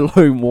 let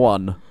alone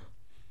 1.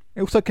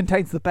 It also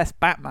contains the best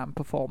Batman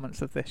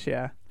performance of this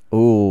year.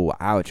 Ooh,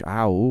 ouch,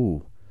 ow,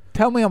 ooh.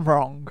 Tell me I'm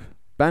wrong.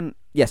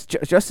 Yes,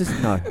 Justice...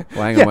 No,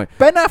 well, hang Yeah, on, wait.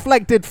 Ben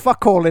Affleck did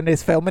fuck all in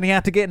his film and he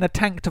had to get in a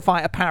tank to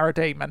fight a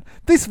parademon.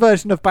 This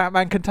version of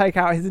Batman can take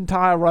out his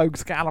entire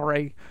rogues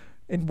gallery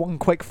in one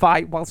quick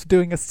fight whilst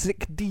doing a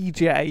sick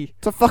DJ.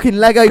 It's a fucking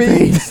Lego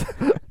piece.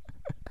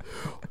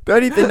 The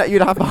only thing that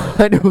you'd have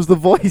behind it was the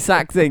voice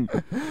acting.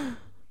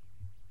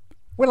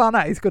 Will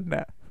Arnett is good, isn't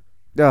it?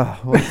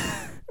 Oh,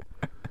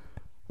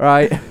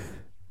 right.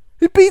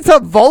 He beats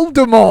up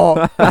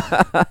Voldemort.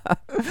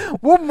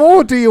 What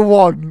more do you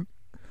want?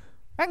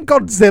 And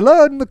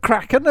Godzilla and the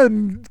Kraken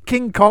and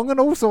King Kong and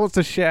all sorts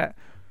of shit.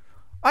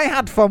 I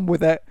had fun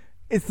with it.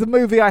 It's the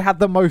movie I had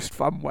the most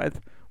fun with.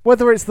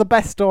 Whether it's the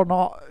best or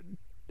not,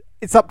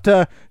 it's up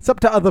to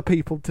other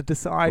people to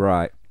decide.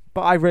 Right.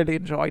 But I really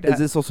enjoyed it. Is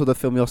this also the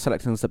film you're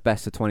selecting as the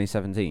best of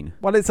 2017?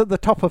 Well, it's at the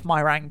top of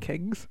my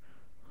rankings.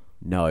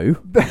 No.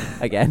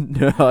 Again,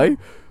 no.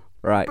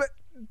 Right. But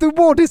the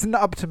award isn't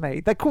up to me.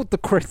 They're called the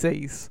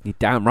Crissies. You're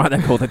damn right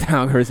they're called the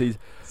Town Crissies.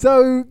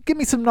 So give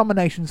me some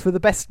nominations for the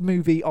best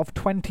movie of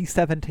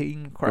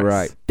 2017, Chris.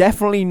 Right.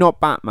 Definitely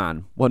not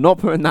Batman. We're not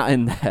putting that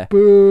in there.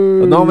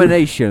 Boo. The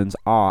nominations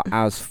are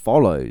as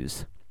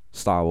follows.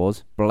 Star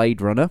Wars,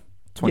 Blade Runner,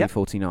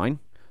 2049,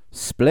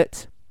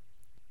 Split,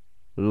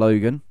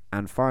 Logan,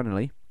 and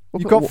finally...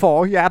 You've got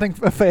 4. You're adding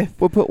a 5th.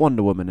 We'll put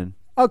Wonder Woman in.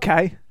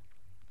 Okay.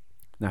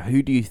 Now,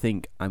 who do you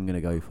think I'm going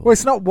to go for? Well,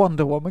 it's not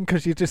Wonder Woman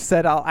because you just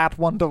said I'll add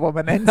Wonder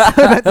Woman in. So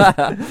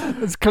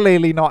that's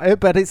clearly not it,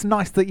 but it's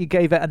nice that you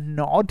gave it a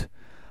nod.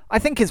 I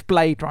think it's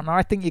Blade Runner.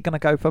 I think you're going to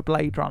go for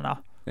Blade Runner.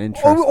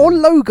 Interesting. Or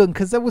Logan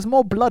because there was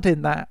more blood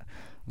in that.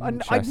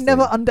 And I'd Interesting.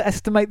 never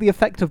underestimate the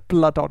effect of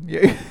blood on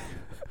you.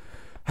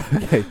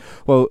 Okay,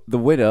 well, the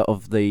winner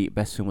of the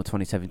best film of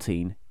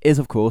 2017 is,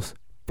 of course,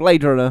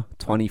 Blade Runner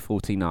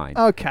 2049.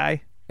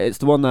 Okay. It's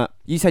the one that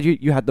you said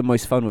you had the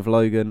most fun with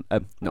Logan,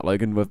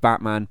 with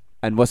Batman,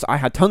 and I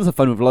had tons of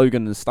fun with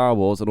Logan and Star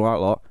Wars and all that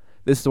lot.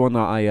 This is the one that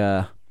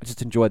I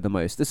just enjoyed the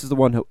most. This is the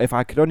one who, if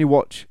I could only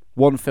watch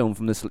one film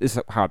from this is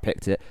how I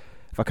picked it.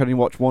 If I could only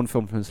watch one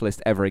film from this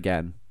list ever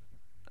again,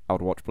 I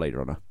would watch Blade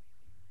Runner.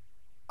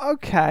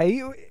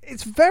 Okay.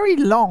 It's very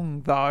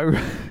long, though.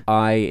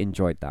 I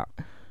enjoyed that.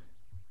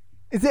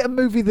 Is it a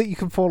movie that you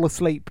can fall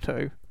asleep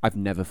to? I've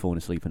never fallen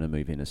asleep in a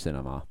movie in a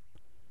cinema.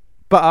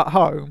 But at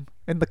home,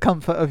 in the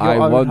comfort of your I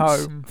own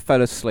once home.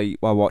 fell asleep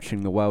while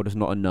watching The World Is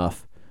Not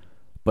Enough,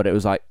 but it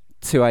was like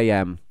 2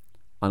 a.m.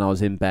 and I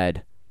was in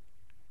bed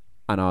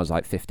and I was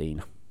like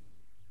 15.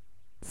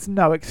 It's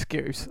no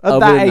excuse. At Other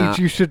that than age, that-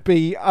 you should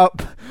be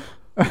up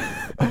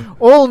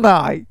all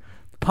night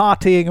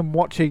partying and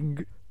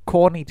watching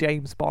corny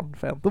James Bond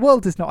film. The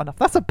World Is Not Enough.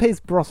 That's a Pierce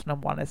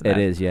Brosnan one, isn't it?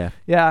 It is, yeah.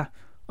 Yeah,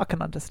 I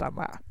can understand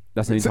that.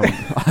 That's the only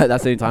time.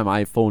 That's the only time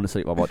I've fallen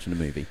asleep while watching a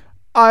movie.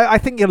 I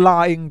think you're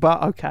lying,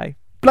 but okay.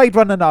 Blade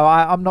Runner, no,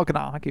 I'm not going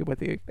to argue with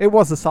you. It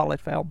was a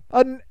solid film.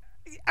 And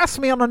ask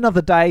me on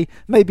another day,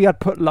 maybe I'd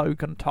put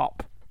Logan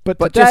top. But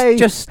today...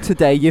 just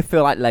today, you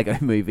feel like Lego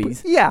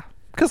movies. Yeah,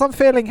 because I'm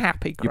feeling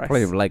happy, Chris. You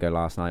played with Lego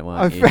last night,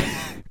 weren't you?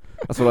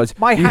 That's what I was...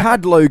 My you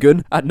had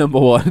Logan at number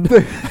 1. And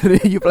then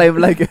you play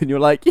with Lego and you're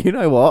like, you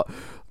know what? I'm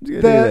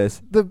going to do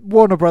this. The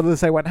Warner Brothers,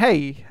 they went,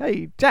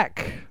 hey,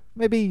 Jack,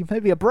 maybe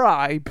a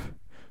bribe.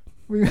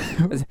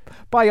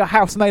 Buy your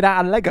house made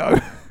out of Lego.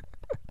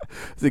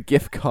 There's a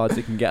gift card so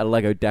you can get a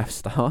Lego Death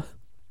Star.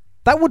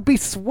 That would be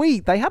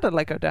sweet. They had a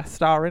Lego Death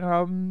Star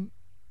in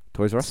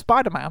Toys R Us?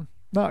 Spider-Man.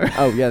 No.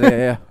 Oh,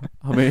 yeah.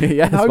 I mean,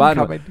 yeah,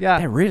 Homecoming, yeah.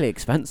 They're really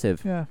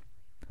expensive. Yeah.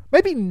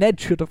 Maybe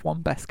Ned should have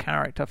won Best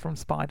Character from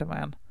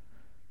Spider-Man.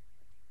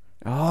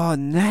 Oh,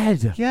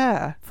 Ned.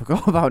 Yeah.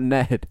 Forgot about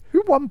Ned.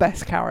 Who won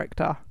Best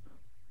Character?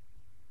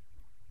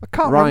 I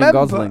can't Ryan remember.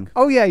 Gosling.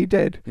 Oh, yeah, he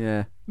did.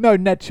 Yeah. No,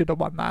 Ned should have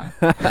won that.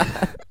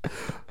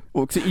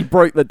 Well, 'cause he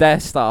broke the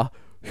Death Star.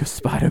 You're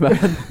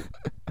Spider-Man.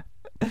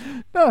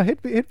 No,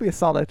 he'd be a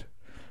solid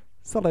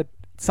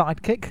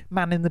sidekick,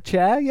 man in the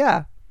chair.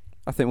 Yeah,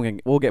 I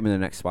think we'll get him in the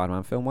next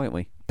Spider-Man film, won't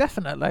we?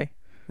 definitely.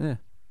 Yeah.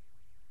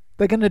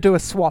 They're going to do a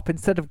swap.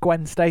 Instead of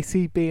Gwen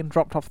Stacy being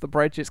dropped off the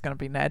bridge, it's going to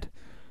be Ned.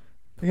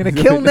 They're going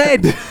to kill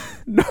Ned.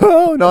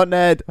 No, not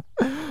Ned.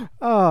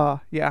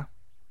 Oh, yeah.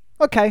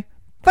 Okay,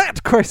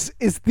 that, Chris,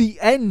 is the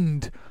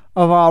end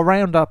of our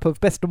roundup of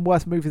best and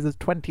worst movies of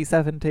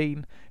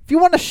 2017. If you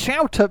want to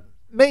shout at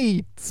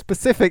me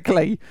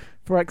specifically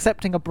for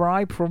accepting a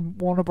bribe from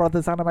Warner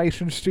Brothers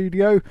Animation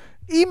Studio,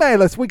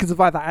 email us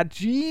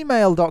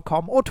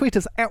wecouldssurvive@gmail.com or tweet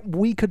us at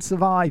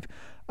wecouldssurvive.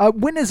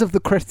 Winners of the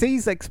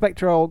Christies,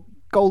 expect your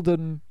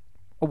golden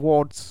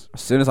awards.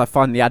 As soon as I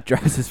find the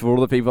addresses for all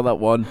the people that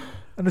won.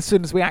 And as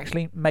soon as we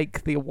actually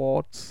make the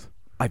awards.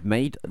 I've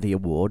made the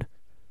award.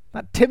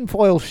 That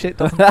tinfoil shit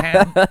doesn't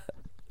count.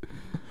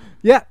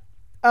 Yeah.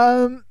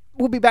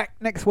 We'll be back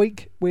next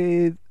week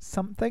with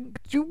something.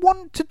 Do you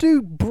want to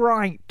do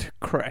Bright,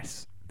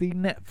 Chris? The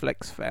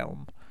Netflix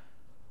film.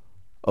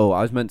 Oh,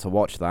 I was meant to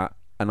watch that,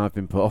 and I've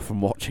been put off from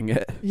watching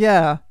it.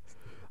 Yeah.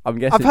 I'm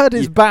guessing. I've heard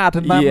it's bad,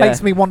 and that yeah.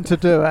 makes me want to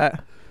do it.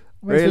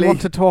 Makes Really? me want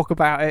to talk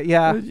about it,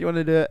 yeah. You want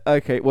to do it?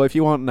 Okay, well, if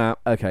you want now,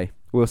 okay.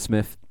 Will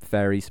Smith,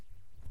 fairies.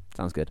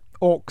 Sounds good.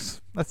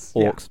 Orcs. That's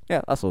Orcs.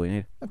 Yeah, that's all we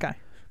need. Yeah. Okay.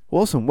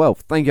 Awesome. Well,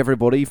 thank you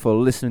everybody for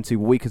listening to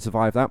We Could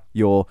Survive That,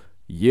 your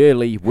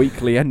yearly,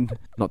 weekly, and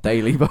not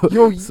daily, but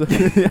Your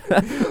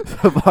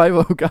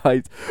survival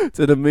guide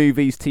to the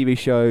movies, TV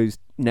shows,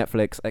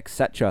 Netflix,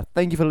 etc.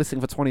 Thank you for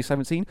listening for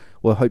 2017.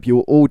 We'll hope you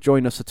will all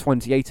join us for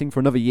 2018 for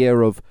another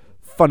year of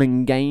fun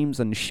and games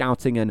and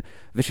shouting and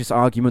vicious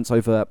arguments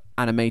over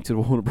animated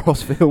Warner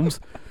Bros.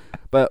 Films.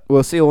 But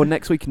we'll see you all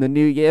next week in the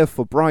new year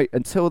for Bright.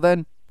 Until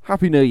then,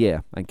 Happy New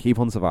Year and keep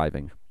on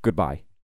surviving. Goodbye.